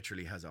 She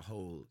literally has a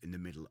hole in the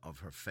middle of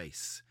her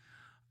face.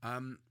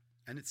 And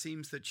it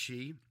seems that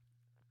she,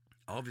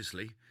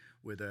 obviously,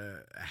 with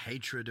a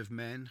hatred of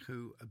men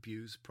who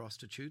abuse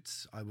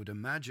prostitutes, I would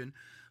imagine,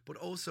 but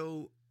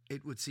also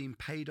it would seem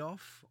paid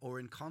off or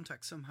in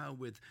contact somehow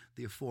with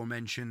the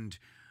aforementioned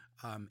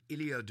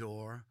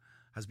Iliador,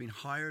 has been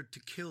hired to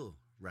kill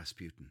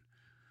Rasputin.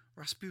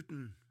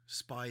 Rasputin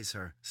spies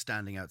her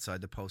standing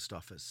outside the post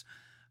office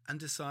and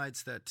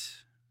decides that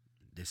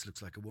this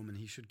looks like a woman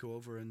he should go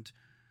over and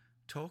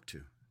talk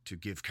to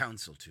give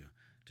counsel to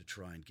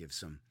try and give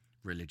some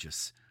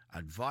religious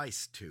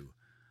advice to.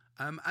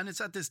 And it's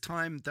at this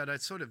time that I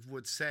sort of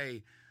would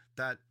say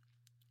that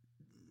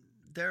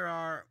there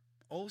are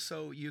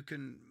also,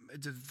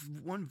 it's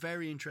one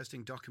very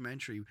interesting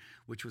documentary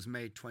which was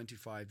made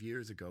 25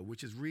 years ago,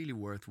 which is really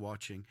worth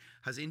watching,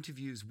 has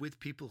interviews with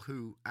people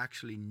who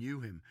actually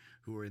knew him,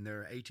 who were in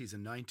their 80s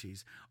and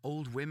 90s,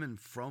 old women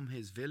from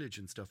his village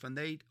and stuff, and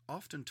they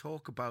often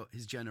talk about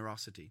his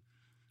generosity,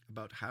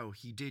 about how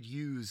he did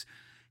use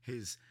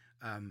his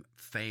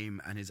fame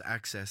and his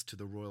access to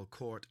the royal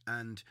court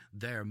and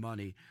their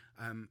money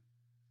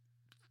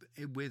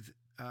with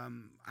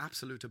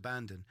absolute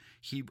abandon.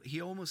 He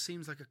almost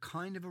seems like a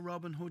kind of a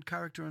Robin Hood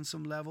character on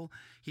some level.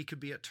 He could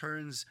be at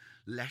turns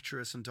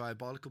lecherous and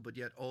diabolical, but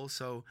yet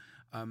also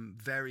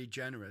very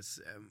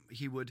generous.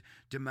 He would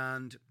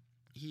demand.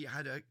 He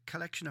had a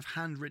collection of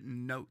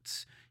handwritten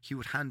notes he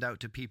would hand out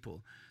to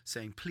people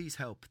saying, please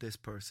help this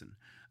person.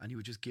 And he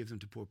would just give them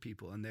to poor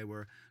people. And they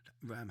were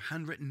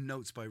handwritten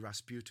notes by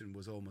Rasputin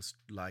was almost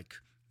like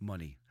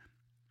money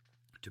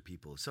to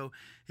people. So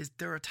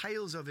there are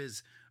tales of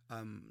his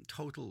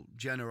total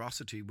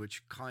generosity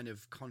which kind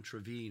of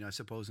contravene, I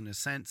suppose, in a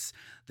sense,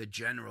 the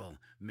general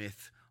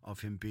myth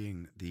of him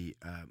being the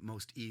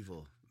most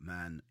evil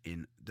man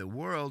in the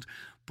world.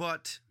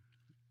 But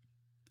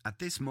at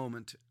this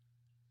moment,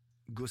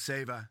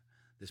 Guseva,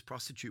 this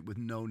prostitute with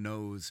no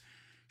nose,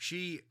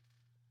 she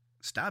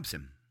stabs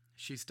him.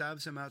 She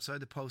stabs him outside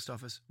the post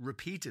office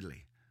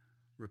repeatedly.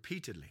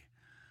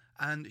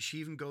 And she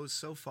even goes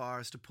so far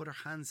as to put her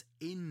hands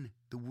in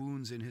the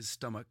wounds in his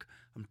stomach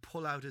and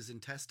pull out his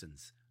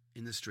intestines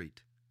in the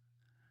street.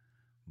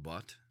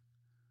 But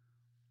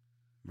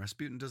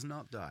Rasputin does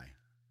not die.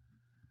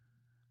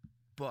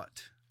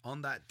 But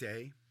on that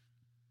day,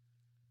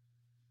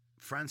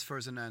 Franz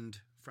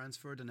Ferdinand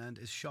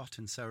is shot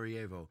in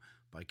Sarajevo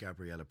by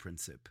Gabriela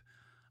Princip.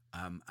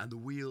 And the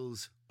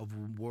wheels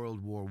of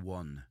World War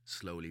I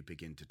slowly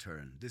begin to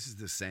turn. This is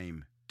the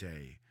same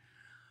day.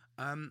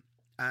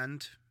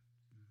 And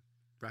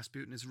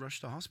Rasputin is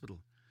rushed to hospital.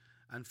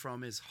 And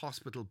from his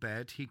hospital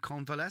bed, he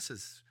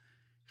convalesces.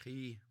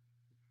 He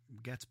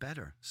gets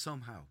better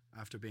somehow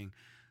after being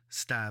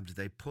stabbed.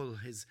 They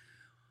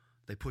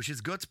push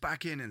his guts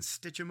back in and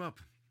stitch him up.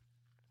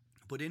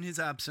 But in his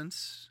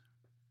absence,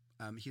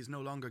 he's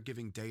no longer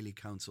giving daily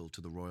counsel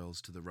to the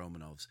royals, to the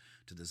Romanovs,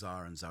 to the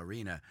Tsar and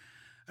Tsarina.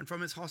 And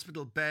from his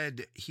hospital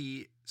bed,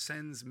 he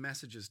sends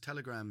messages,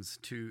 telegrams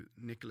to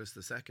Nicholas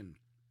II,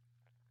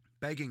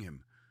 begging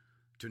him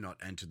to not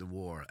enter the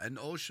war. An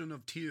ocean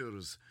of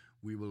tears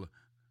we will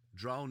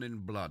drown in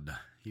blood,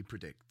 he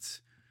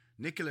predicts.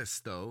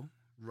 Nicholas, though,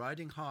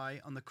 riding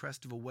high on the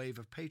crest of a wave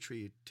of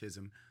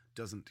patriotism,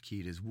 doesn't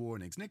heed his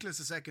warnings.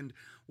 Nicholas II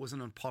was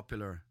an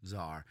unpopular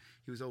Tsar.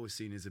 He was always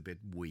seen as a bit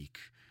weak,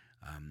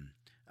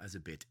 as a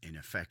bit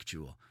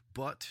ineffectual.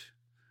 But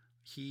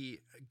he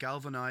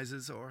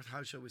galvanizes, or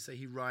how shall we say,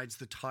 he rides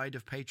the tide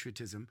of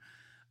patriotism,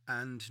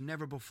 and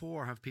never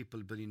before have people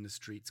been in the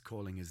streets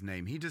calling his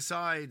name. He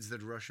decides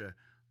that Russia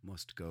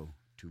must go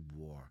to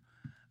war,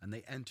 and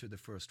they enter the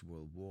First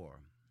World War,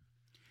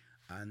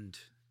 and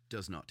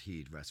does not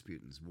heed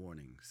Rasputin's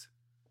warnings.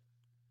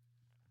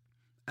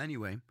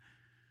 Anyway,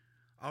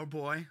 our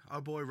boy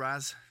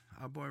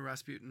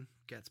Rasputin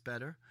gets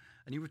better,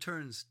 and he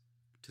returns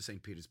to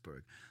St.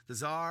 Petersburg. The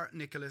Tsar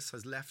Nicholas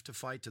has left to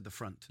fight to the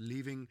front,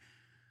 leaving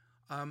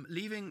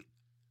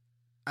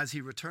as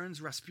he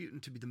returns Rasputin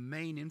to be the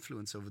main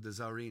influence over the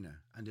Tsarina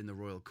and in the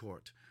royal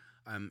court.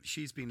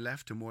 She's been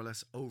left to more or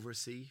less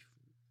oversee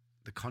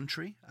the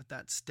country at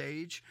that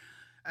stage.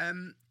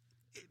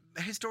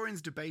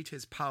 Historians debate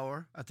his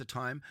power at the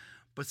time,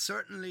 but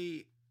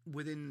certainly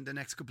within the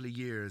next couple of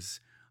years,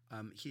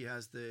 He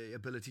has the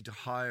ability to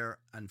hire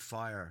and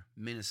fire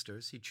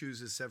ministers. He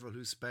chooses several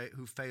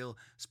who fail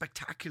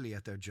spectacularly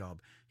at their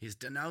job. He's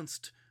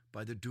denounced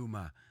by the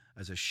Duma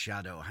as a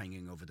shadow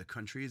hanging over the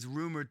country. He's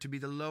rumoured to be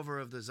the lover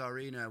of the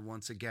Tsarina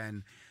once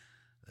again.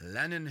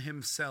 Lenin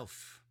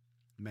himself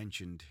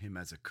mentioned him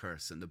as a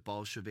curse, and the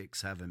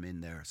Bolsheviks have him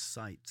in their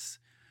sights.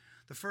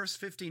 The first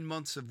 15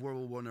 months of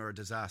World War I are a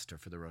disaster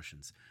for the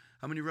Russians.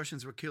 How many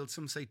Russians were killed?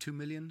 Some say 2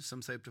 million,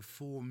 some say up to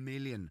 4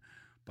 million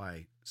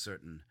by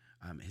certain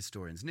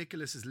historians.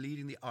 Nicholas is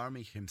leading the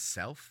army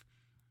himself,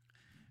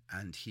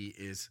 and he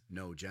is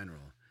no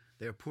general.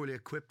 They are poorly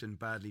equipped and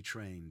badly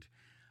trained.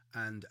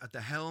 And at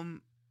the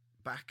helm,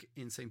 back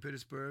in St.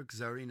 Petersburg,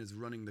 Tsarina is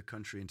running the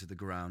country into the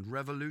ground.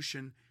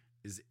 Revolution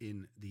is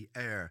in the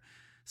air.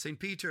 St.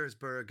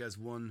 Petersburg, as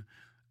one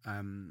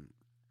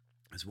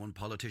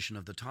politician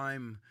of the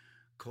time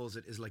calls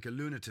it, is like a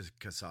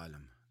lunatic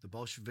asylum. The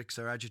Bolsheviks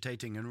are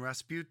agitating, and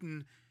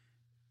Rasputin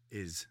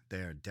is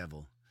their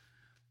devil.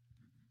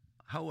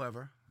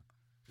 However,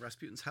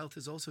 Rasputin's health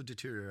is also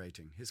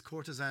deteriorating. His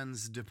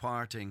courtesans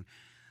departing.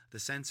 The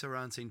sense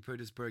around St.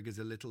 Petersburg is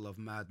a little of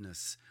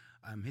madness.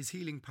 His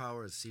healing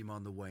powers seem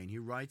on the wane. He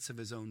writes of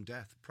his own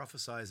death,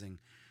 prophesying.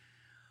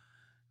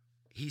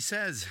 He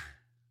says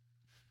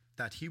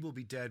that he will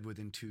be dead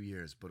within 2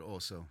 years, but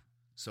also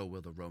so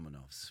will the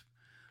Romanovs.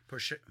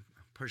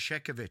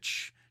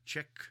 Pershekovich,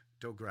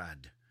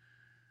 Chekhdograd.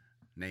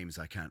 Names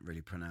I can't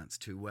really pronounce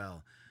too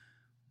well.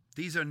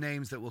 These are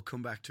names that will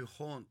come back to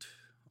haunt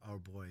our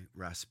boy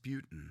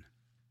Rasputin.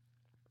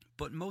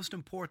 But most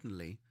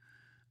importantly,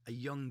 a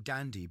young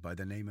dandy by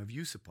the name of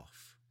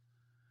Yusupov,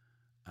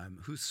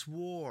 who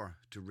swore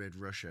to rid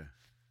Russia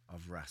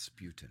of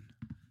Rasputin.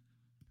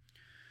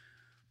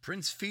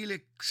 Prince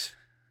Felix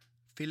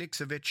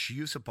Felixovich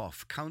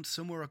Yusupov, Count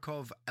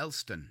Sumarokov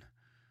Elston,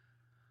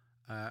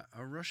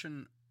 a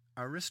Russian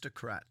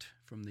aristocrat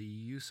from the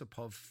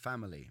Yusupov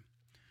family.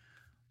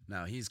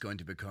 Now, he's going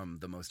to become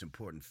the most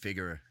important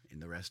figure in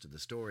the rest of the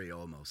story,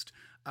 almost.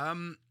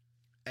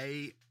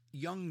 A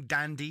young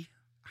dandy,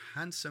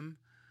 handsome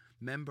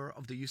member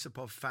of the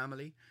Yusupov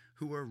family,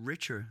 who were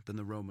richer than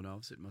the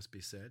Romanovs, it must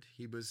be said.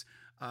 He was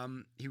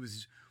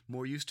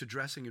more used to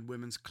dressing in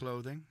women's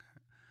clothing,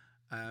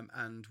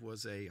 and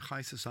was a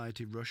high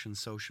society Russian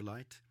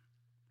socialite,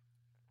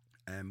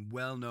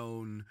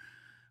 well-known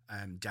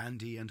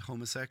dandy and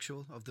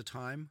homosexual of the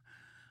time.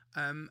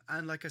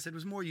 And like I said,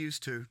 was more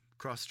used to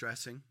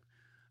cross-dressing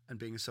and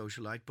being a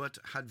socialite, but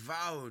had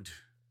vowed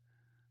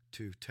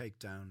to take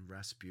down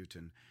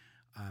Rasputin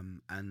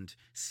and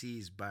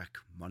seize back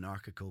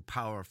monarchical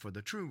power for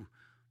the true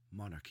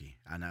monarchy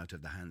and out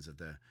of the hands of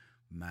the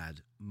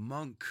mad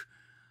monk.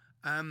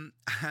 And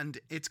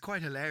it's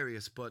quite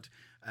hilarious, but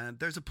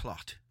there's a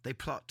plot. They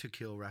plot to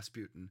kill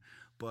Rasputin,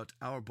 but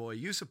our boy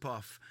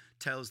Yusupov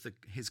tells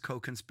his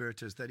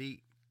co-conspirators that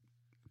he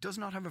does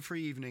not have a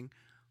free evening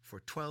for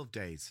 12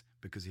 days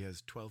because he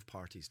has 12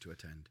 parties to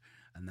attend,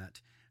 and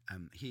that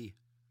he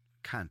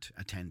can't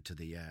attend to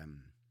the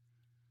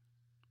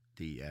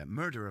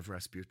murder of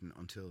Rasputin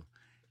until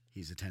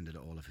he's attended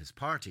all of his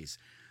parties.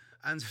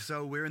 And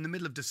so we're in the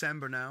middle of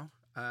December now,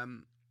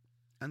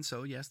 and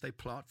so yes, they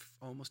plot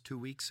almost 2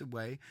 weeks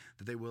away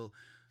that they will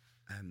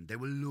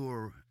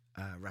lure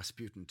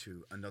Rasputin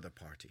to another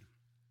party.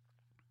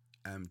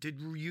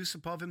 Did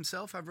Yusupov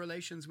himself have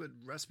relations with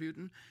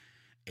Rasputin?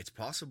 It's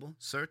possible.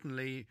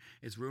 Certainly,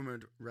 it's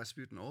rumored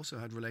Rasputin also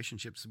had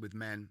relationships with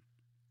men.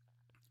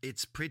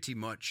 It's pretty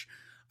much,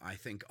 I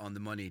think, on the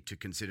money to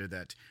consider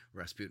that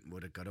Rasputin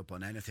would have got up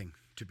on anything,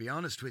 to be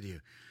honest with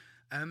you.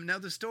 Now,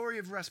 the story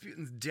of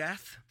Rasputin's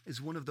death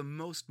is one of the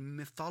most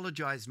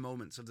mythologized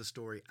moments of the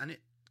story, and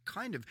it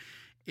kind of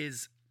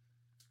is,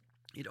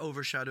 it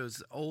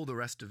overshadows all the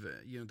rest of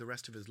it, the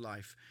rest of his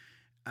life.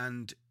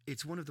 And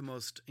it's one of the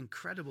most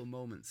incredible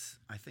moments,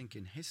 I think,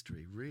 in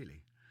history,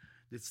 really.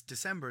 It's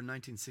December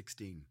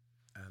 1916.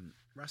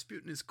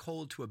 Rasputin is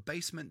called to a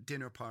basement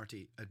dinner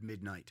party at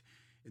midnight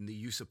in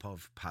the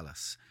Yusupov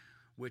Palace,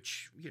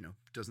 which,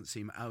 doesn't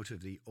seem out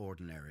of the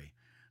ordinary,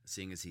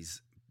 seeing as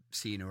he's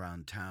seen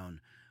around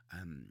town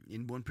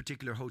in one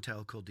particular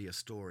hotel called the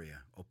Astoria,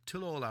 up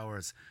till all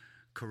hours,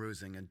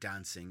 carousing and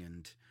dancing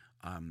and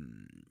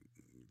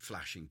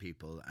flashing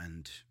people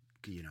and,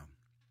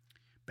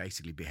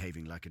 basically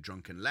behaving like a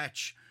drunken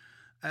lech.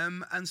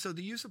 And so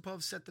the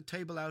Yusupovs set the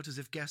table out as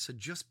if guests had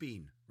just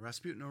been.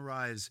 Rasputin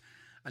arrives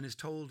and is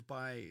told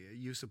by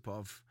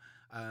Yusupov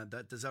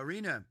that the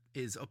Tsarina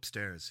is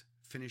upstairs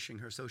finishing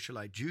her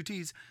socialite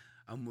duties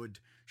and would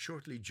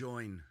shortly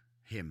join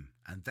him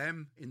and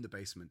them in the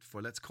basement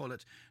for, let's call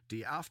it,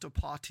 the after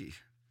party.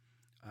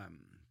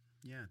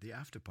 The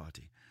after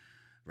party.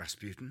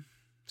 Rasputin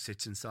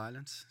sits in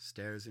silence,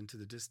 stares into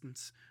the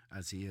distance,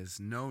 as he is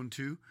known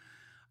to,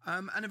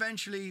 and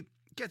eventually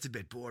gets a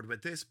bit bored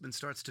with this and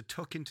starts to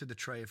tuck into the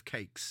tray of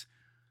cakes.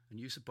 And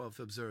Yusupov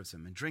observes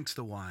him and drinks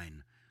the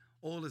wine.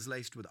 All is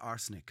laced with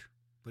arsenic,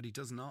 but he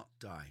does not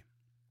die.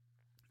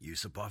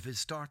 Yusupov is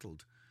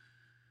startled.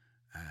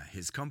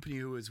 His company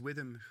who is with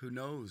him, who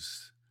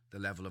knows the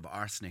level of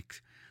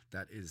arsenic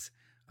that is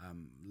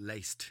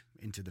laced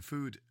into the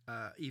food,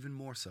 even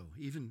more so,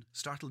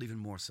 startled even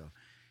more so.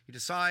 He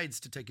decides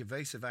to take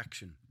evasive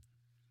action,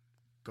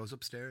 goes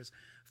upstairs,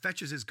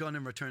 fetches his gun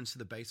and returns to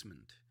the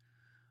basement.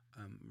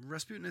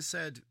 Rasputin is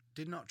said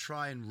did not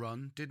try and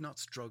run, did not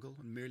struggle,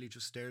 and merely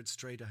just stared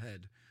straight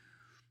ahead,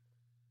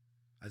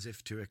 as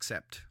if to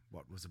accept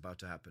what was about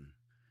to happen.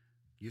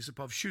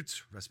 Yusupov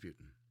shoots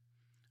Rasputin.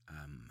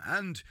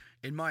 And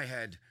in my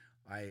head,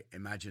 I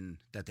imagine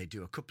that they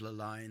do a couple of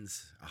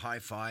lines, a high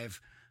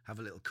five, have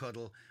a little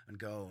cuddle, and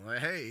go,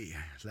 hey,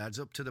 lads,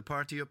 up to the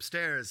party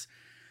upstairs.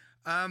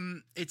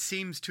 It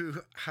seems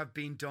to have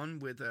been done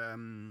with,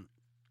 look,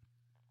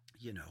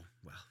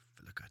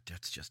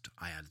 that's just,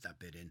 I added that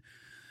bit in.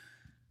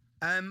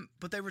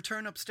 But they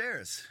return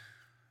upstairs.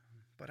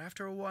 But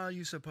after a while,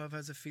 Yusupov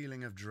has a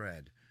feeling of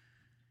dread.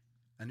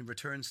 And he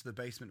returns to the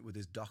basement with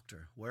his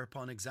doctor,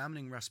 whereupon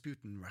examining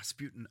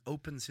Rasputin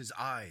opens his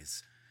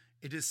eyes.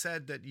 It is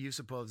said that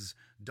Yusupov's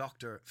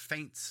doctor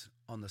faints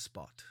on the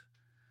spot.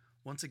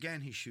 Once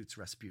again, he shoots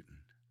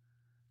Rasputin.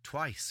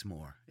 Twice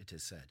more, it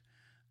is said,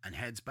 and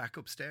heads back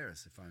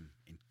upstairs.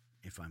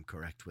 If I'm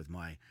correct with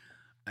my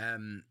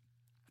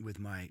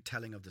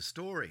telling of the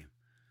story,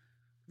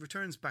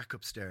 returns back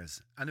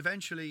upstairs, and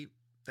eventually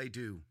they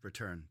do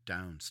return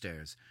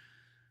downstairs,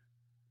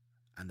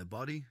 and the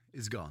body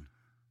is gone.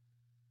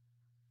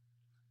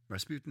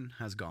 Rasputin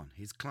has gone.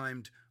 He's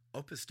climbed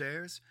up a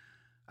stairs,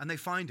 and they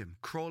find him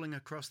crawling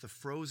across the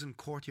frozen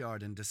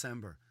courtyard in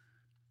December.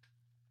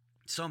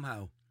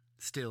 Somehow,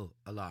 still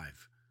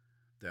alive.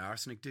 The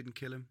arsenic didn't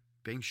kill him.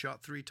 Being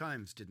shot 3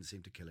 times didn't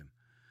seem to kill him.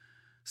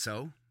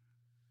 So,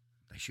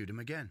 they shoot him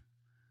again.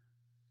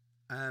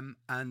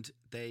 And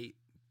they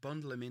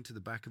bundle him into the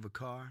back of a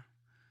car,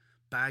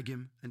 bag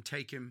him and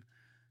take him,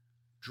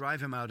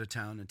 drive him out of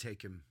town and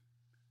take him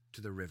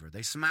to the river.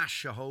 They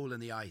smash a hole in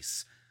the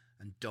ice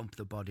and dump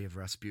the body of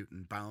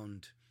Rasputin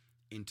bound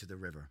into the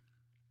river.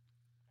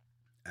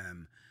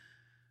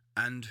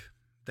 And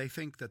they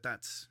think that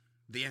that's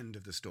the end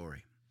of the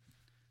story.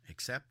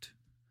 Except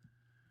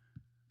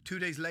 2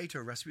 days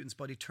later, Rasputin's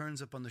body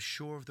turns up on the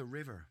shore of the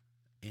river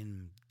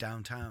in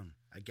downtown,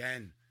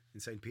 again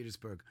in St.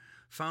 Petersburg,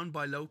 found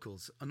by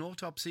locals. An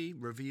autopsy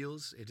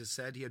reveals, it is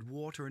said, he had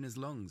water in his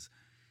lungs,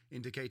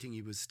 indicating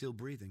he was still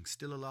breathing,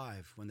 still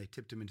alive when they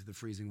tipped him into the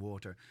freezing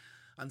water.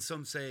 And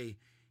some say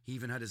he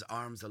even had his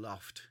arms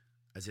aloft,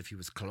 as if he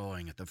was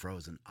clawing at the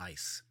frozen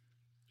ice.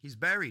 He's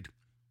buried,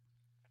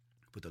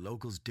 but the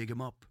locals dig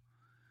him up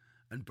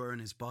and burn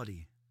his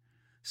body,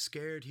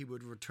 scared he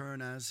would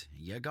return as,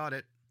 you got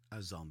it,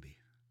 a zombie.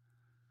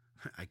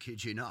 I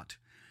kid you not.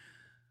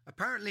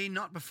 Apparently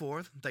not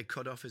before they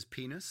cut off his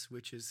penis,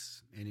 which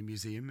is in a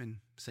museum in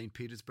St.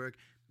 Petersburg.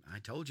 I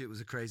told you it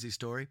was a crazy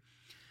story.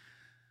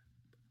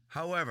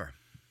 However,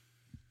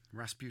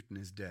 Rasputin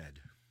is dead.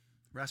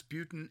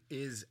 Rasputin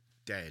is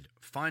dead,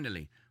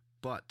 finally,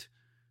 but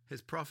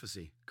his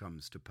prophecy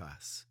comes to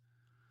pass.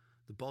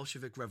 The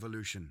Bolshevik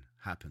Revolution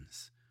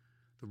happens.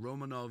 The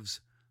Romanovs'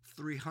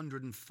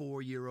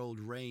 304-year-old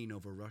reign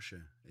over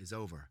Russia is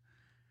over.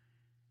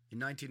 In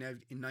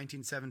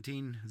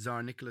 1917,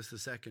 Tsar Nicholas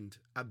II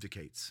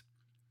abdicates.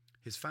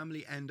 His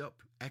family end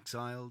up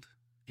exiled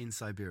in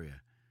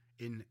Siberia,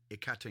 in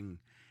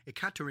Ekaterinburg,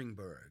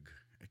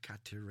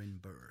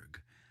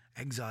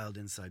 exiled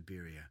in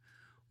Siberia,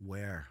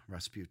 where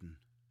Rasputin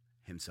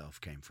himself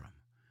came from.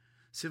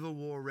 Civil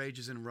war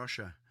rages in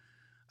Russia,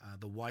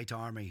 the White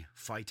Army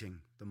fighting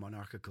the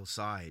monarchical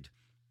side.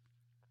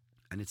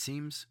 And it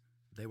seems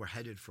they were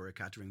headed for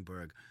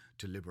Ekaterinburg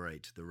to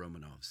liberate the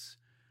Romanovs,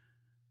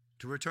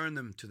 to return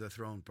them to the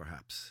throne,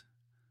 perhaps.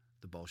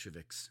 The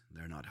Bolsheviks,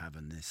 they're not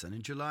having this. And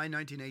in July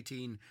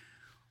 1918,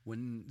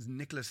 when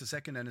Nicholas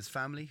II and his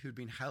family, who'd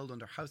been held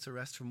under house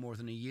arrest for more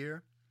than a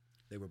year,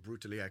 they were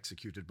brutally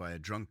executed by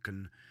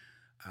 11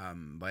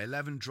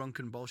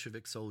 drunken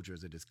Bolshevik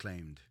soldiers, it is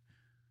claimed,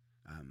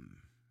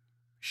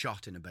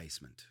 shot in a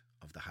basement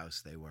of the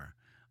house they were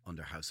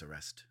under house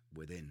arrest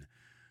within.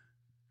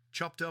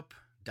 Chopped up,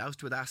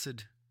 doused with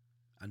acid,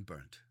 and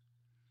burnt.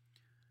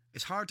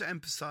 It's hard to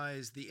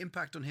emphasize the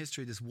impact on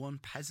history this one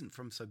peasant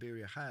from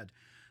Siberia had.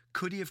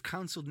 Could he have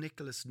counselled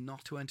Nicholas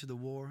not to enter the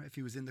war if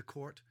he was in the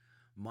court?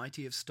 Might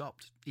he have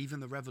stopped even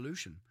the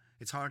revolution?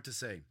 It's hard to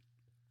say.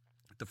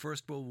 The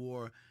First World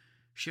War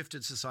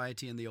shifted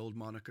society and the old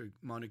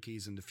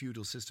monarchies and the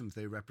feudal systems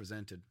they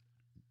represented.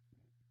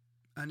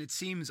 And it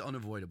seems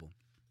unavoidable.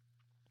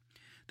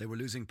 They were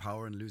losing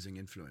power and losing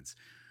influence.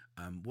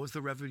 Was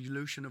the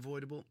revolution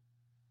avoidable?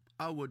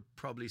 I would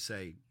probably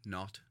say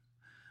not.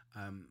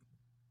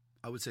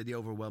 I would say the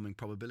overwhelming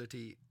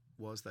probability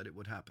was that it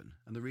would happen.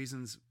 And the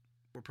reasons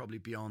were probably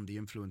beyond the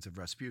influence of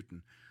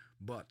Rasputin.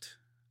 But,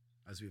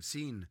 as we've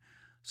seen,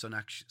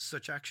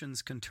 such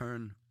actions can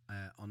turn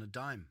on a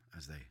dime,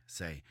 as they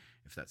say,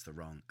 if that's the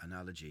wrong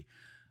analogy.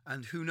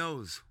 And who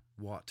knows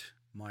what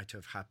might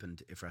have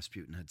happened if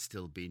Rasputin had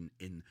still been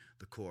in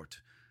the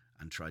court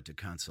and tried to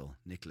cancel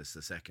Nicholas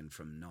II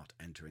from not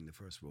entering the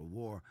First World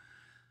War.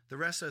 The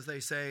rest, as they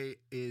say,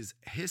 is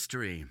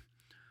history.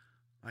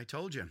 I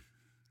told you,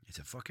 it's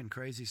a fucking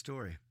crazy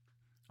story.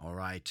 All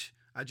right,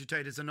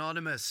 Agitators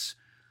Anonymous.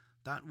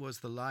 That was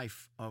the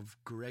life of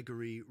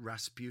Gregory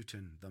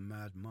Rasputin, the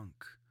Mad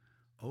Monk.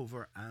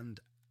 Over and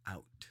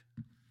out.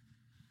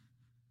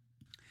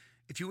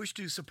 If you wish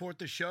to support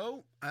the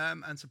show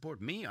and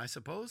support me, I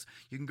suppose,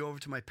 you can go over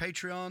to my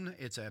Patreon.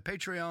 It's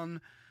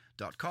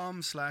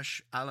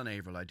patreon.com/Alan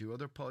Averill. I do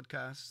other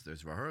podcasts.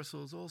 There's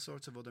rehearsals, all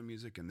sorts of other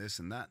music and this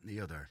and that and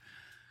the other.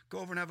 Go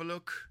over and have a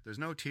look. There's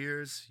no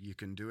tiers. You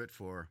can do it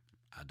for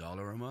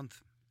 $1 a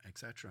month,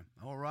 etc.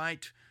 All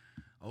right.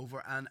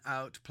 Over and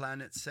out,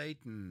 Planet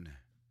Satan.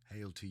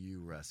 Hail to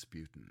you,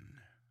 Rasputin.